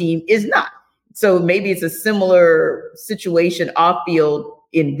and one team is not. So maybe it's a similar situation off field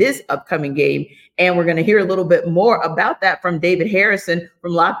in this upcoming game. And we're going to hear a little bit more about that from David Harrison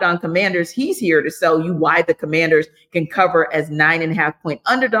from Locked On Commanders. He's here to tell you why the Commanders can cover as 9.5-point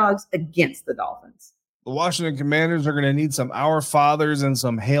underdogs against the Dolphins. The Washington Commanders are going to need some Our Fathers and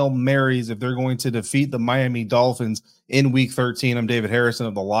some Hail Marys if they're going to defeat the Miami Dolphins in Week 13. I'm David Harrison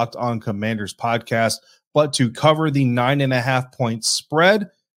of the Locked On Commanders podcast. But to cover the 9.5-point spread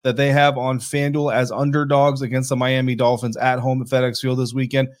that they have on FanDuel as underdogs against the Miami Dolphins at home at FedEx Field this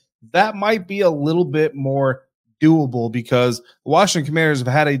weekend, that might be a little bit more doable, because the Washington Commanders have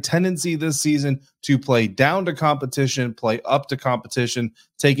had a tendency this season to play down to competition, play up to competition,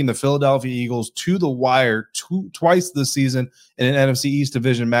 taking the Philadelphia Eagles to the wire twice this season in an NFC East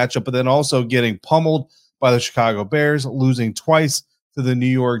division matchup, but then also getting pummeled by the Chicago Bears, losing twice to the New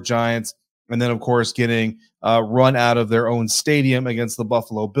York Giants, and then, of course, getting run out of their own stadium against the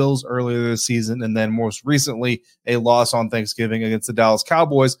Buffalo Bills earlier this season, and then most recently a loss on Thanksgiving against the Dallas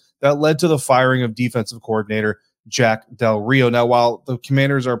Cowboys that led to the firing of defensive coordinator Jack Del Rio. Now, while the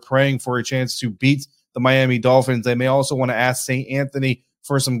Commanders are praying for a chance to beat the Miami Dolphins, they may also want to ask St. Anthony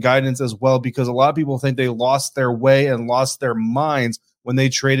for some guidance as well, because a lot of people think they lost their way and lost their minds when they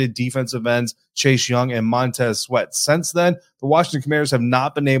traded defensive ends Chase Young and Montez Sweat. Since then, the Washington Commanders have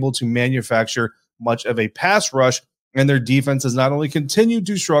not been able to manufacture much of a pass rush, and their defense has not only continued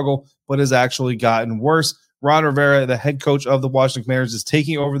to struggle, but has actually gotten worse. Ron Rivera, the head coach of the Washington Commanders, is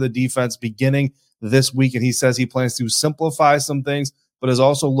taking over the defense beginning this week, and he says he plans to simplify some things, but is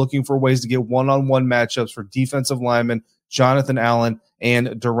also looking for ways to get one-on-one matchups for defensive linemen Jonathan Allen and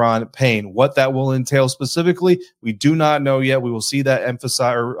Daron Payne. What that will entail specifically, we do not know yet. We will see that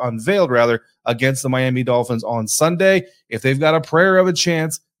unveiled against the Miami Dolphins on Sunday. If they've got a prayer of a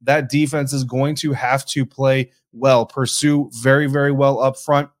chance, that defense is going to have to play well, pursue very, very well up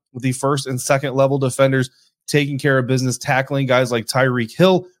front with the first and second level defenders taking care of business, tackling guys like Tyreek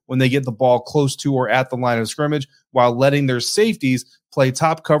Hill when they get the ball close to or at the line of scrimmage, while letting their safeties play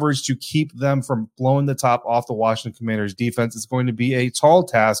top coverage to keep them from blowing the top off the Washington Commanders defense. It's going to be a tall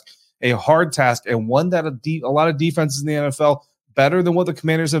task, a hard task, and one that a lot of defenses in the NFL, better than what the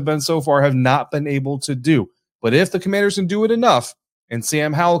Commanders have been so far, have not been able to do. But if the Commanders can do it enough, and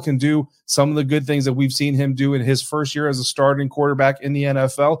Sam Howell can do some of the good things that we've seen him do in his first year as a starting quarterback in the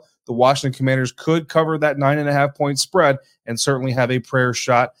NFL, the Washington Commanders could cover that 9.5-point spread and certainly have a prayer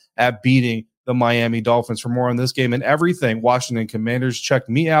shot at beating the Miami Dolphins. For more on this game and everything Washington Commanders, check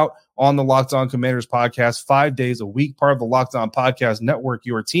me out on the Locked On Commanders podcast 5 days a week, part of the Locked On Podcast Network,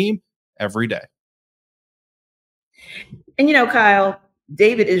 your team every day. And, Kyle,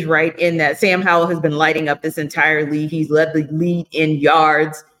 David is right in that Sam Howell has been lighting up this entire league. He's led the lead in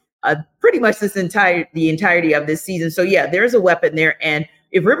yards pretty much the entirety of this season. So yeah, there's a weapon there. And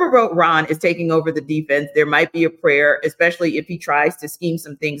if Riverboat Ron is taking over the defense, there might be a prayer, especially if he tries to scheme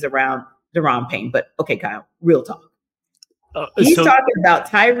some things around Deron Payne. But okay, Kyle, real talk. He's talking about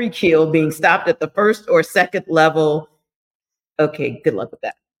Tyreek Hill being stopped at the first or second level. Okay, good luck with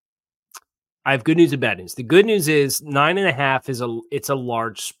that. I have good news and bad news. The good news is 9.5 it's a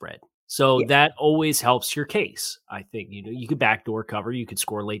large spread. So that always helps your case. I think, you could backdoor cover, you could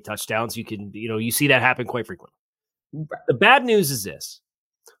score late touchdowns. You can, you see that happen quite frequently. The bad news is this.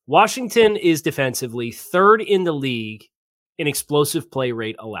 Washington is defensively third in the league in explosive play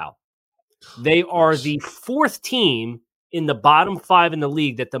rate allowed. They are the fourth team in the bottom 5 in the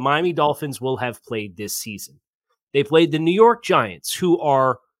league that the Miami Dolphins will have played this season. They played the New York Giants, who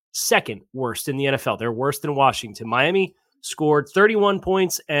are second worst in the NFL. They're worse than Washington. Miami scored 31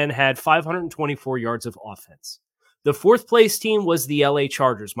 points and had 524 yards of offense. The fourth place team was the LA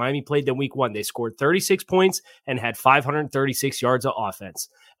Chargers. Miami played them week 1. They scored 36 points and had 536 yards of offense.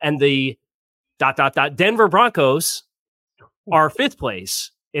 And the Denver Broncos are fifth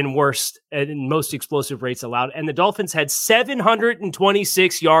place in worst and most explosive rates allowed. And the Dolphins had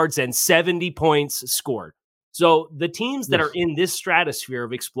 726 yards and 70 points scored. So the teams that are in this stratosphere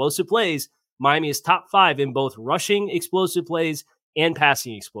of explosive plays, Miami is top 5 in both rushing explosive plays and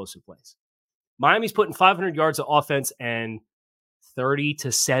passing explosive plays. Miami's putting 500 yards of offense and 30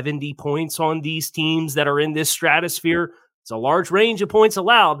 to 70 points on these teams that are in this stratosphere. It's a large range of points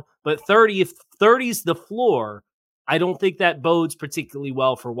allowed, but 30, if 30 is the floor, I don't think that bodes particularly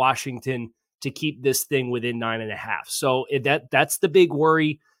well for Washington to keep this thing within 9.5. So that's the big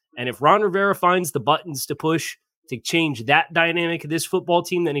worry. And if Ron Rivera finds the buttons to push to change that dynamic of this football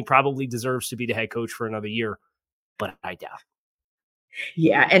team, then he probably deserves to be the head coach for another year. But I doubt it.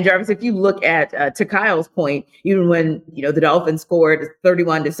 Yeah, and Jarvis, if you look at to Kyle's point, even when the Dolphins scored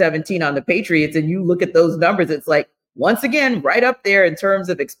 31-17 on the Patriots, and you look at those numbers, it's like once again right up there in terms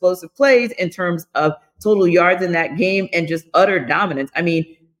of explosive plays, in terms of total yards in that game, and just utter dominance. I mean,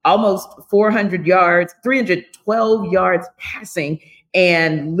 almost 400 yards, 312 yards passing,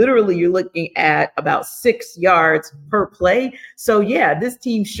 and literally you're looking at about 6 yards per play. So yeah, this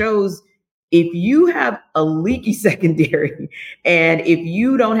team shows, if you have a leaky secondary and if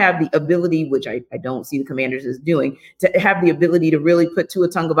you don't have the ability, which I don't see the Commanders as doing, to have the ability to really put Tua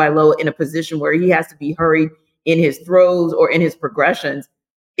Tagovailoa in a position where he has to be hurried in his throws or in his progressions,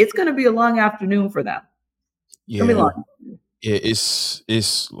 it's going to be a long afternoon for them. Yeah,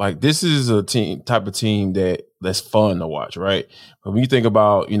 it's like, this is a type of team that's fun to watch, right? But when you think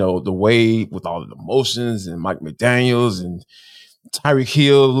about, the way with all of the emotions and Mike McDaniels and Tyreek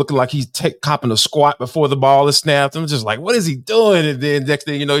Hill looking like he's copping a squat before the ball is snapped. I'm just like, what is he doing? And then next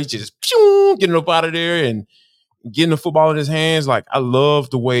thing you know, he's just getting up out of there and getting the football in his hands. Like, I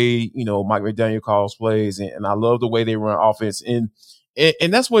love the way, Mike McDaniel calls plays, and I love the way they run offense. And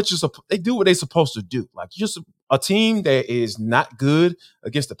that's what they do what they're supposed to do. Like, just a team that is not good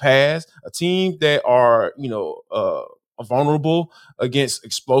against the pass, a team that are, vulnerable against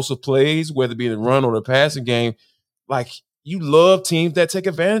explosive plays, whether it be the run or the passing game. Like, you love teams that take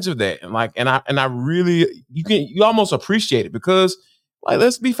advantage of that. And I really, you almost appreciate it, because, like,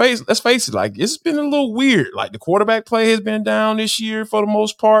 let's face it, like, it's been a little weird. Like, the quarterback play has been down this year for the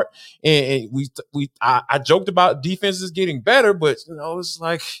most part. And I joked about defenses getting better, but it's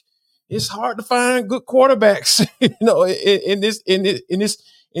like, it's hard to find good quarterbacks, in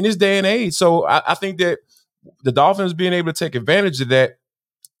this day and age. So I think that the Dolphins being able to take advantage of that,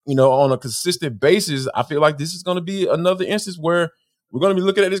 on a consistent basis, I feel like this is going to be another instance where we're going to be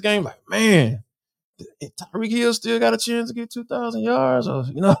looking at this game like, man, Tyreek Hill still got a chance to get 2,000 yards, or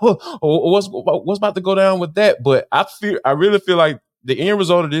what's about to go down with that. But I really feel like the end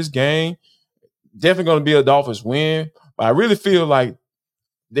result of this game definitely going to be a Dolphins win. But I really feel like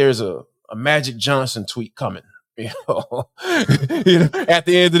there's a Magic Johnson tweet coming. At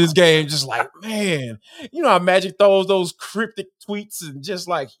the end of this game, just like, man, how Magic throws those cryptic tweets and just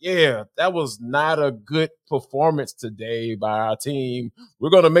like, yeah, that was not a good performance today by our team. We're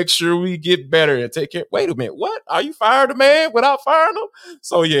going to make sure we get better and take care. Wait a minute, what? Are you fired a man without firing him?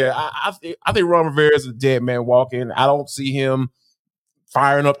 So yeah, I think Ron Rivera is a dead man walking. I don't see him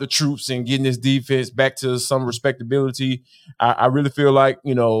firing up the troops and getting this defense back to some respectability. I really feel like,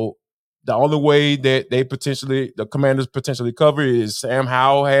 the only way that the Commanders potentially cover is Sam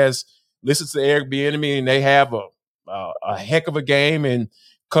Howell has listened to Eric Bieniemy, and they have a heck of a game and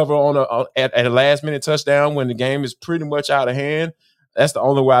cover at a last minute touchdown when the game is pretty much out of hand. That's the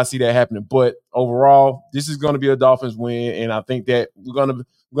only way I see that happening. But overall, this is going to be a Dolphins win, and I think that we're going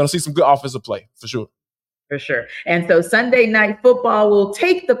to see some good offensive play for sure. For sure. And so Sunday Night Football will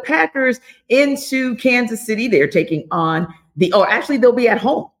take the Packers into Kansas City. They're taking on they'll be at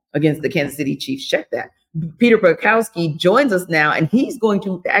home against the Kansas City Chiefs. Check that. Peter Bukowski joins us now, and he's going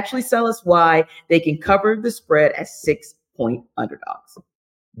to actually tell us why they can cover the spread as 6-point underdogs.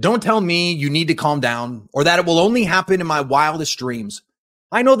 Don't tell me you need to calm down or that it will only happen in my wildest dreams.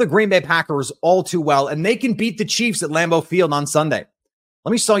 I know the Green Bay Packers all too well, and they can beat the Chiefs at Lambeau Field on Sunday.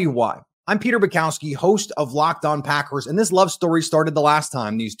 Let me tell you why. I'm Peter Bukowski, host of Locked On Packers, and this love story started the last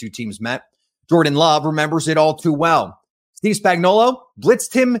time these two teams met. Jordan Love remembers it all too well. Steve Spagnuolo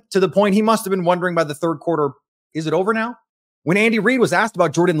blitzed him to the point he must have been wondering by the third quarter, is it over now? When Andy Reid was asked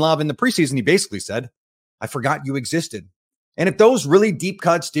about Jordan Love in the preseason, he basically said, I forgot you existed. And if those really deep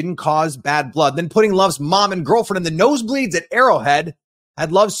cuts didn't cause bad blood, then putting Love's mom and girlfriend in the nosebleeds at Arrowhead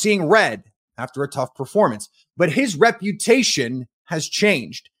had Love seeing red after a tough performance. But his reputation has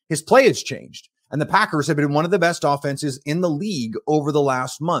changed. His play has changed, and the Packers have been one of the best offenses in the league over the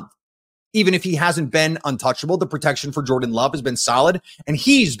last month. Even if he hasn't been untouchable, the protection for Jordan Love has been solid, and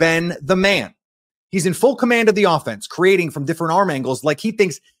he's been the man. He's in full command of the offense, creating from different arm angles like he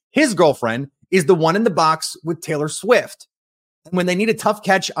thinks his girlfriend is the one in the box with Taylor Swift. And when they need a tough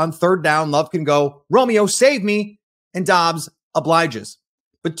catch on third down, Love can go, Romeo, save me, and Dobbs obliges.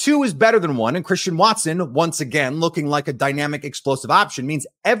 But 2 is better than 1, and Christian Watson, once again, looking like a dynamic, explosive option, means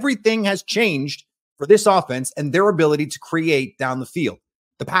everything has changed for this offense and their ability to create down the field.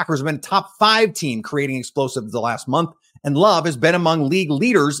 The Packers have been a top 5 team creating explosive the last month, and Love has been among league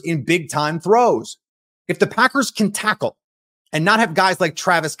leaders in big-time throws. If the Packers can tackle and not have guys like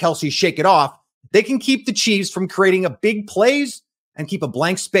Travis Kelce shake it off, they can keep the Chiefs from creating a big plays and keep a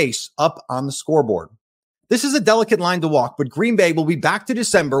blank space up on the scoreboard. This is a delicate line to walk, but Green Bay will be back to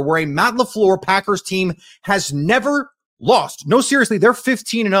December where a Matt LaFleur Packers team has never lost. No, seriously, they're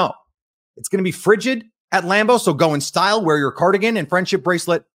 15-0. It's going to be frigid at Lambeau, so go in style, wear your cardigan and friendship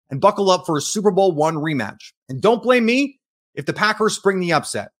bracelet, and buckle up for a Super Bowl I rematch. And don't blame me if the Packers spring the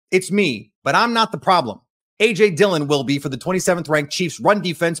upset. It's me, but I'm not the problem. A.J. Dillon will be for the 27th ranked Chiefs run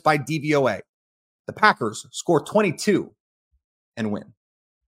defense by DVOA. The Packers score 22 and win.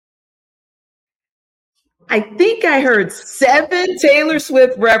 I think I heard 7 Taylor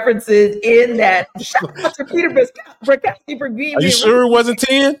Swift references in that. Shout out to Peter Bukowski for being Are you sure it wasn't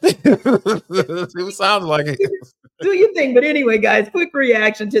 10? It sounded like it. Do your thing. But anyway, guys, quick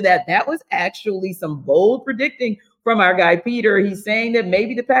reaction to that. That was actually some bold predicting from our guy, Peter. He's saying that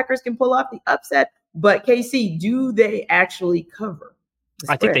maybe the Packers can pull off the upset. But KC, do they actually cover?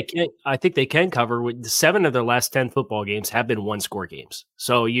 I think they can. I think they can cover. 7 of their last 10 football games have been 1-score games.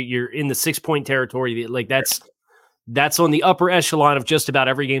 So you're in the 6-point territory. Like that's on the upper echelon of just about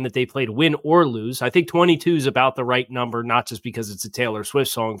every game that they played, win or lose. I think 22 is about the right number, not just because it's a Taylor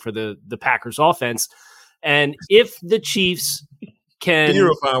Swift song for the Packers offense. And if the Chiefs can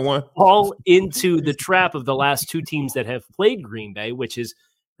fall into the trap of the last 2 teams that have played Green Bay, which is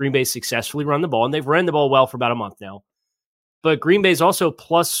Green Bay successfully run the ball, and they've run the ball well for about a month now. But Green Bay's also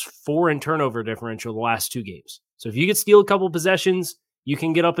 +4 in turnover differential the last 2 games. So if you could steal a couple possessions, you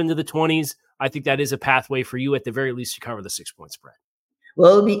can get up into the 20s. I think that is a pathway for you at the very least to cover the 6-point spread.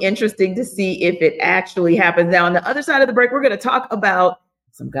 Well, it'll be interesting to see if it actually happens. Now, on the other side of the break, we're going to talk about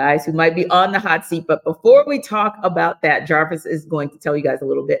some guys who might be on the hot seat. But before we talk about that, Jarvis is going to tell you guys a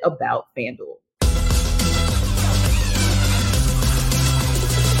little bit about FanDuel.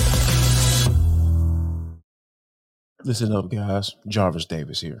 Listen up, guys. Jarvis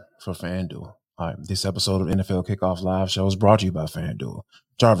Davis here for FanDuel. All right, this episode of NFL Kickoff Live Show is brought to you by FanDuel.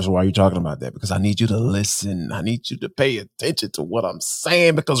 Jarvis, why are you talking about that? Because I need you to listen. I need you to pay attention to what I'm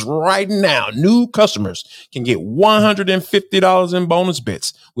saying, because right now, new customers can get $150 in bonus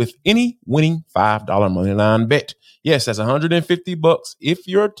bets with any winning $5 moneyline bet. Yes, that's $150 if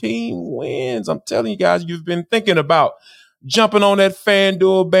your team wins. I'm telling you guys, you've been thinking about jumping on that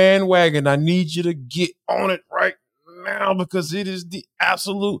FanDuel bandwagon. I need you to get on it right now, because it is the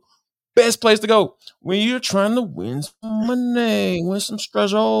absolute best place to go when you're trying to win some money, win some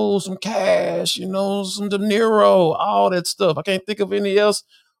treasure, some cash, some De Niro, all that stuff. I can't think of any else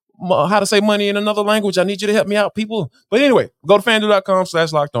how to say money in another language. I need you to help me out, people. But anyway, go to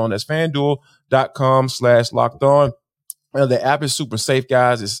FanDuel.com/lockedon. That's FanDuel.com/lockedon. The app is super safe,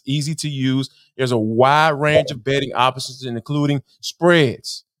 guys. It's easy to use. There's a wide range of betting options, including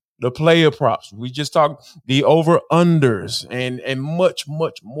spreads, the player props. We just talked the over-unders and much,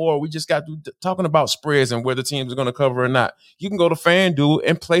 much more. We just got talking about spreads and whether teams are going to cover or not. You can go to FanDuel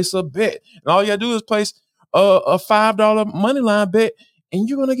and place a bet. And all you got to do is place a $5 money line bet, and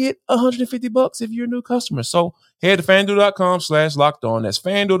you're going to get $150 if you're a new customer. So head to FanDuel.com/lockedon. That's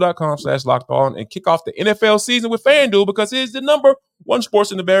FanDuel.com/lockedon and kick off the NFL season with FanDuel because it is the number one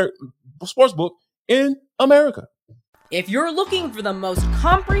sports book in America. If you're looking for the most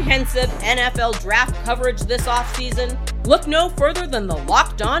comprehensive NFL draft coverage this offseason, look no further than the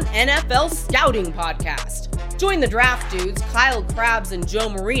Locked On NFL Scouting Podcast. Join the draft dudes, Kyle Krabs and Joe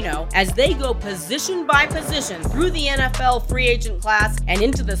Marino, as they go position by position through the NFL free agent class and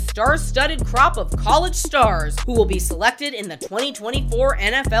into the star-studded crop of college stars who will be selected in the 2024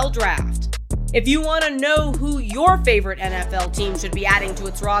 NFL Draft. If you want to know who your favorite NFL team should be adding to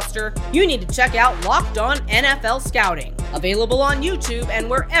its roster, you need to check out Locked On NFL Scouting, available on YouTube and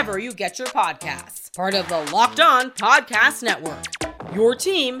wherever you get your podcasts. Part of the Locked On Podcast Network, your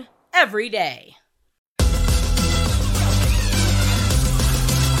team every day.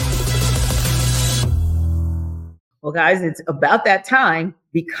 Well, guys, it's about that time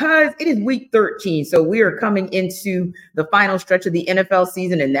because it is week 13. So we are coming into the final stretch of the NFL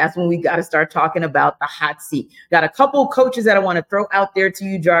season, and that's when we got to start talking about the hot seat. Got a couple coaches that I want to throw out there to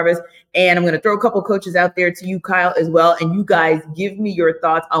you, Jarvis, and I'm going to throw a couple coaches out there to you, Kyle, as well. And you guys give me your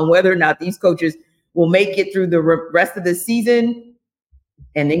thoughts on whether or not these coaches will make it through the rest of the season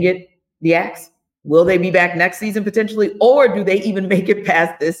and then get the axe. Will they be back next season potentially, or do they even make it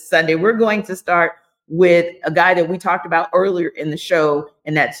past this Sunday? We're going to start with a guy that we talked about earlier in the show,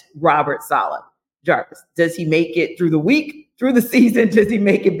 and that's Robert Saleh. Jarvis, does he make it through the week, through the season? Does he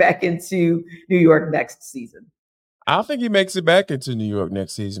make it back into New York next season? I think he makes it back into New York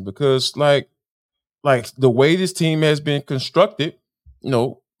next season because like the way this team has been constructed,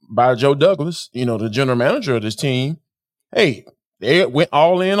 by Joe Douglas, the general manager of this team, hey, they went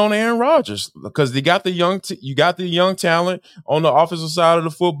all in on Aaron Rodgers because they got the young talent on the offensive side of the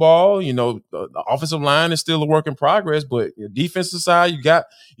football. The offensive line is still a work in progress, but the defensive side,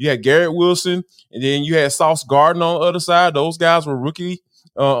 you had Garrett Wilson, and then you had Sauce Gardner on the other side. Those guys were rookie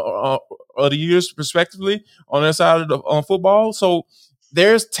of the years, respectively, on that side of the football. So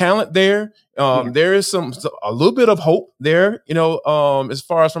there's talent there. There is a little bit of hope there, as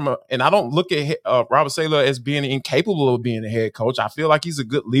far as and I don't look at Robert Saleh as being incapable of being a head coach. I feel like he's a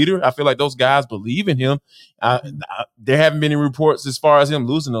good leader. I feel like those guys believe in him. There haven't been any reports as far as him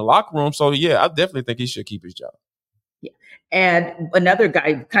losing the locker room. So yeah, I definitely think he should keep his job. Yeah. And another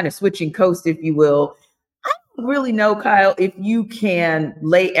guy kind of switching coast, if you will. I don't really know, Kyle, if you can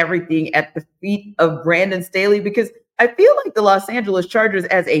lay everything at the feet of Brandon Staley, because I feel like the Los Angeles Chargers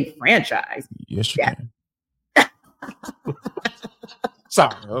as a franchise. Yes, you can.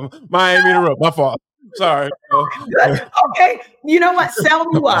 Sorry, Miami interrupt. My fault. Sorry. Okay. You know what? Tell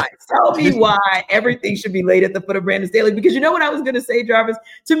me why. Tell me why everything should be laid at the foot of Brandon Staley. Because you know what I was going to say, Jarvis?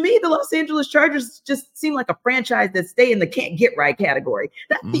 To me, the Los Angeles Chargers just seem like a franchise that stay in the can't get right category.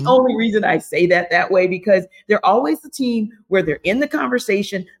 That's the only reason I say that way, because they're always the team where they're in the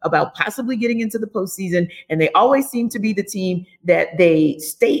conversation about possibly getting into the postseason. And they always seem to be the team that they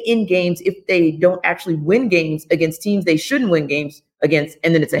stay in games if they don't actually win games against teams they shouldn't win games against.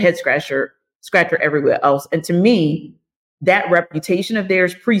 And then it's a head scratcher everywhere else. And to me, that reputation of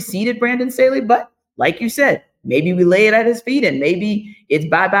theirs preceded Brandon Staley. But like you said, maybe we lay it at his feet and maybe it's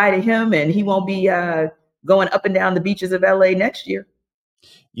bye-bye to him and he won't be going up and down the beaches of LA next year.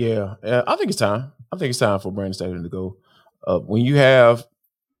 Yeah, I think it's time. I think it's time for Brandon Staley to go. When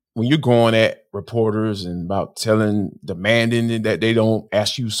you're going at reporters and about demanding that they don't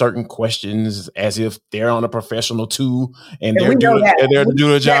ask you certain questions as if they're on a professional too and they're there to do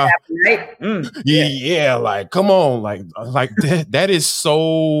their job. Right? Yeah, like come on, like that is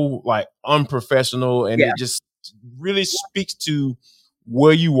so like unprofessional, and it just really speaks to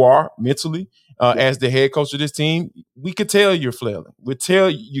where you are mentally as the head coach of this team. We could tell you're flailing. We tell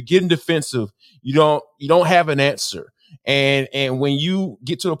you're getting defensive. You don't have an answer. And when you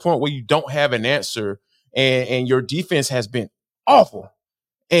get to a point where you don't have an answer and your defense has been awful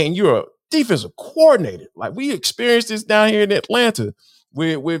and you're a defensive coordinator, like we experienced this down here in Atlanta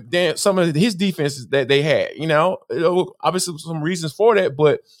with some of his defenses that they had, obviously some reasons for that,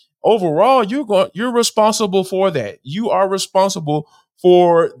 but overall you're responsible for that. You are responsible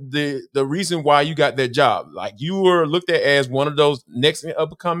for the reason why you got that job. Like you were looked at as one of those next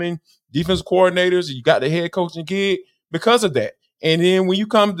upcoming defense coordinators. You got the head coaching gig because of that. And then when you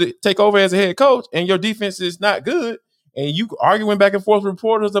come to take over as a head coach and your defense is not good and you arguing back and forth with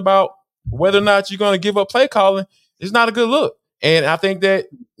reporters about whether or not you're going to give up play calling, it's not a good look. And I think that,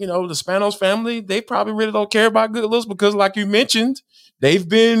 the Spanos family, they probably really don't care about good looks because like you mentioned, they've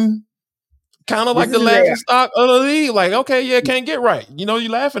been kind of like the laughing stock of the league. Like, okay, yeah, can't get right. You're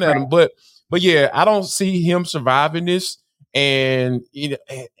laughing at him. But yeah, I don't see him surviving this. And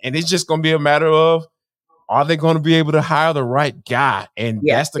and it's just going to be a matter of, are they going to be able to hire the right guy? And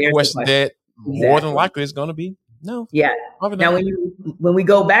that's the question that more than likely is going to be no. Yeah. Now, when we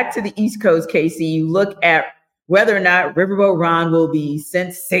go back to the East Coast, Casey, you look at whether or not Riverboat Ron will be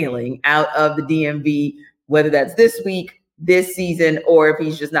sent sailing out of the DMV, whether that's this week, this season, or if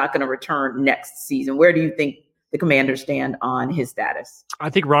he's just not going to return next season. Where do you think the Commanders stand on his status? I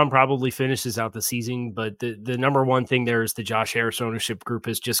think Ron probably finishes out the season, but the number one thing there is the Josh Harris ownership group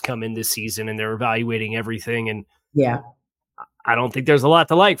has just come in this season and they're evaluating everything. And I don't think there's a lot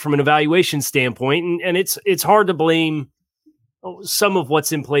to like from an evaluation standpoint. And it's hard to blame some of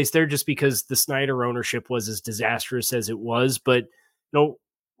what's in place there just because the Snyder ownership was as disastrous as it was. But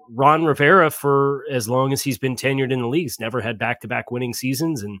Ron Rivera, for as long as he's been tenured in the league, never had back-to-back winning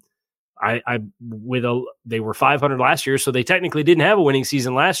seasons. And they were 500 last year, so they technically didn't have a winning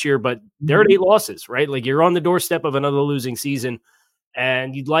season last year, but they're at 8 losses, right? Like, you're on the doorstep of another losing season.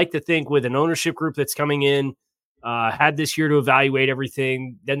 And you'd like to think with an ownership group that's coming in, had this year to evaluate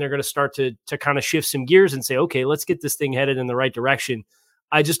everything, then they're going to start to kind of shift some gears and say, okay, let's get this thing headed in the right direction.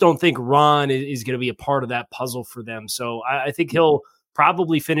 I just don't think Ron is going to be a part of that puzzle for them. So I think he'll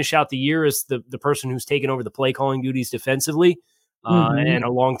probably finish out the year as the person who's taken over the play calling duties defensively and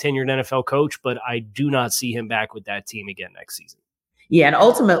a long tenured NFL coach, but I do not see him back with that team again next season. Yeah, and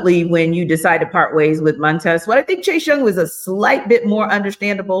ultimately, when you decide to part ways with Montez, I think Chase Young was a slight bit more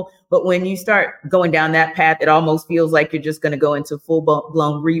understandable, but when you start going down that path, it almost feels like you're just going to go into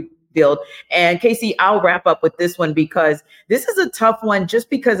full-blown rebuild. And Casey, I'll wrap up with this one because this is a tough one just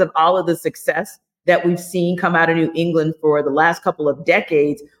because of all of the success that we've seen come out of New England for the last couple of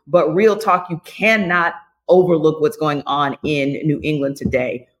decades. But real talk, you cannot overlook what's going on in New England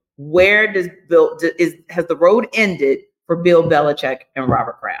today. Where has the road ended for Bill Belichick and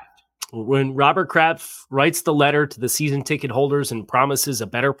Robert Kraft? When Robert Kraft writes the letter to the season ticket holders and promises a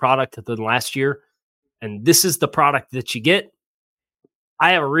better product than last year, and this is the product that you get,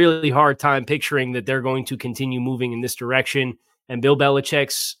 I have a really hard time picturing that they're going to continue moving in this direction. And Bill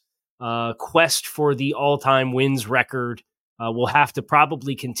Belichick's quest for the all-time wins record will have to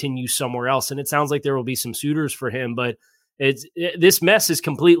probably continue somewhere else. And it sounds like there will be some suitors for him, but this mess is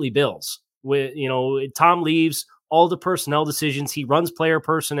completely Bill's. Tom leaves, all the personnel decisions. He runs player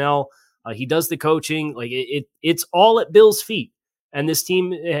personnel. He does the coaching. Like it's all at Bill's feet. And this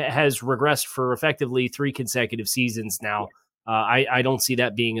team has regressed for effectively 3 consecutive seasons now. I don't see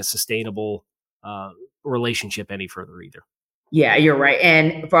that being a sustainable relationship any further either. Yeah, you're right.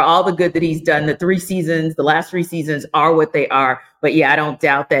 And for all the good that he's done, the last 3 seasons are what they are. But yeah, I don't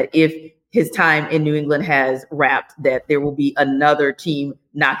doubt that if his time in New England has wrapped, that there will be another team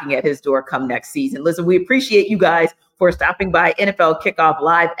knocking at his door come next season. Listen, we appreciate you guys for stopping by NFL Kickoff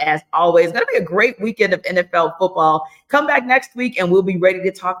Live as always. It's going to be a great weekend of NFL football. Come back next week and we'll be ready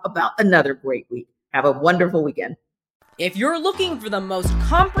to talk about another great week. Have a wonderful weekend. If you're looking for the most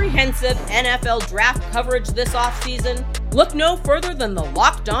comprehensive NFL draft coverage this offseason, look no further than the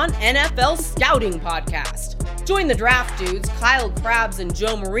Locked On NFL Scouting Podcast. Join the draft dudes, Kyle Krabs and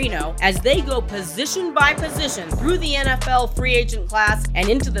Joe Marino, as they go position by position through the NFL free agent class and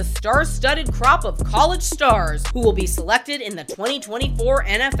into the star-studded crop of college stars who will be selected in the 2024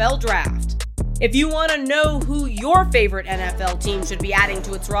 NFL Draft. If you want to know who your favorite NFL team should be adding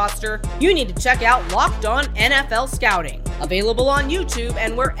to its roster, you need to check out Locked On NFL Scouting, available on YouTube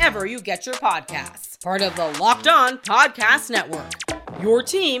and wherever you get your podcasts. Part of the Locked On Podcast Network, your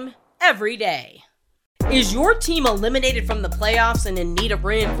team every day. Is your team eliminated from the playoffs and in need of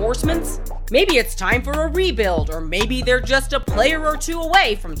reinforcements? Maybe it's time for a rebuild, or maybe they're just a player or two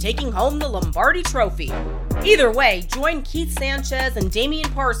away from taking home the Lombardi Trophy. Either way, join Keith Sanchez and Damian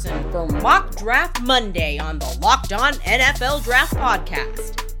Parson for Mock Draft Monday on the Locked On NFL Draft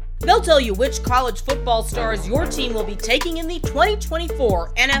Podcast. They'll tell you which college football stars your team will be taking in the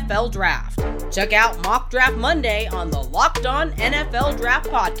 2024 NFL Draft. Check out Mock Draft Monday on the Locked On NFL Draft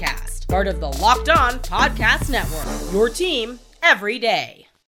Podcast, part of the Locked On Podcast Network, your team every day.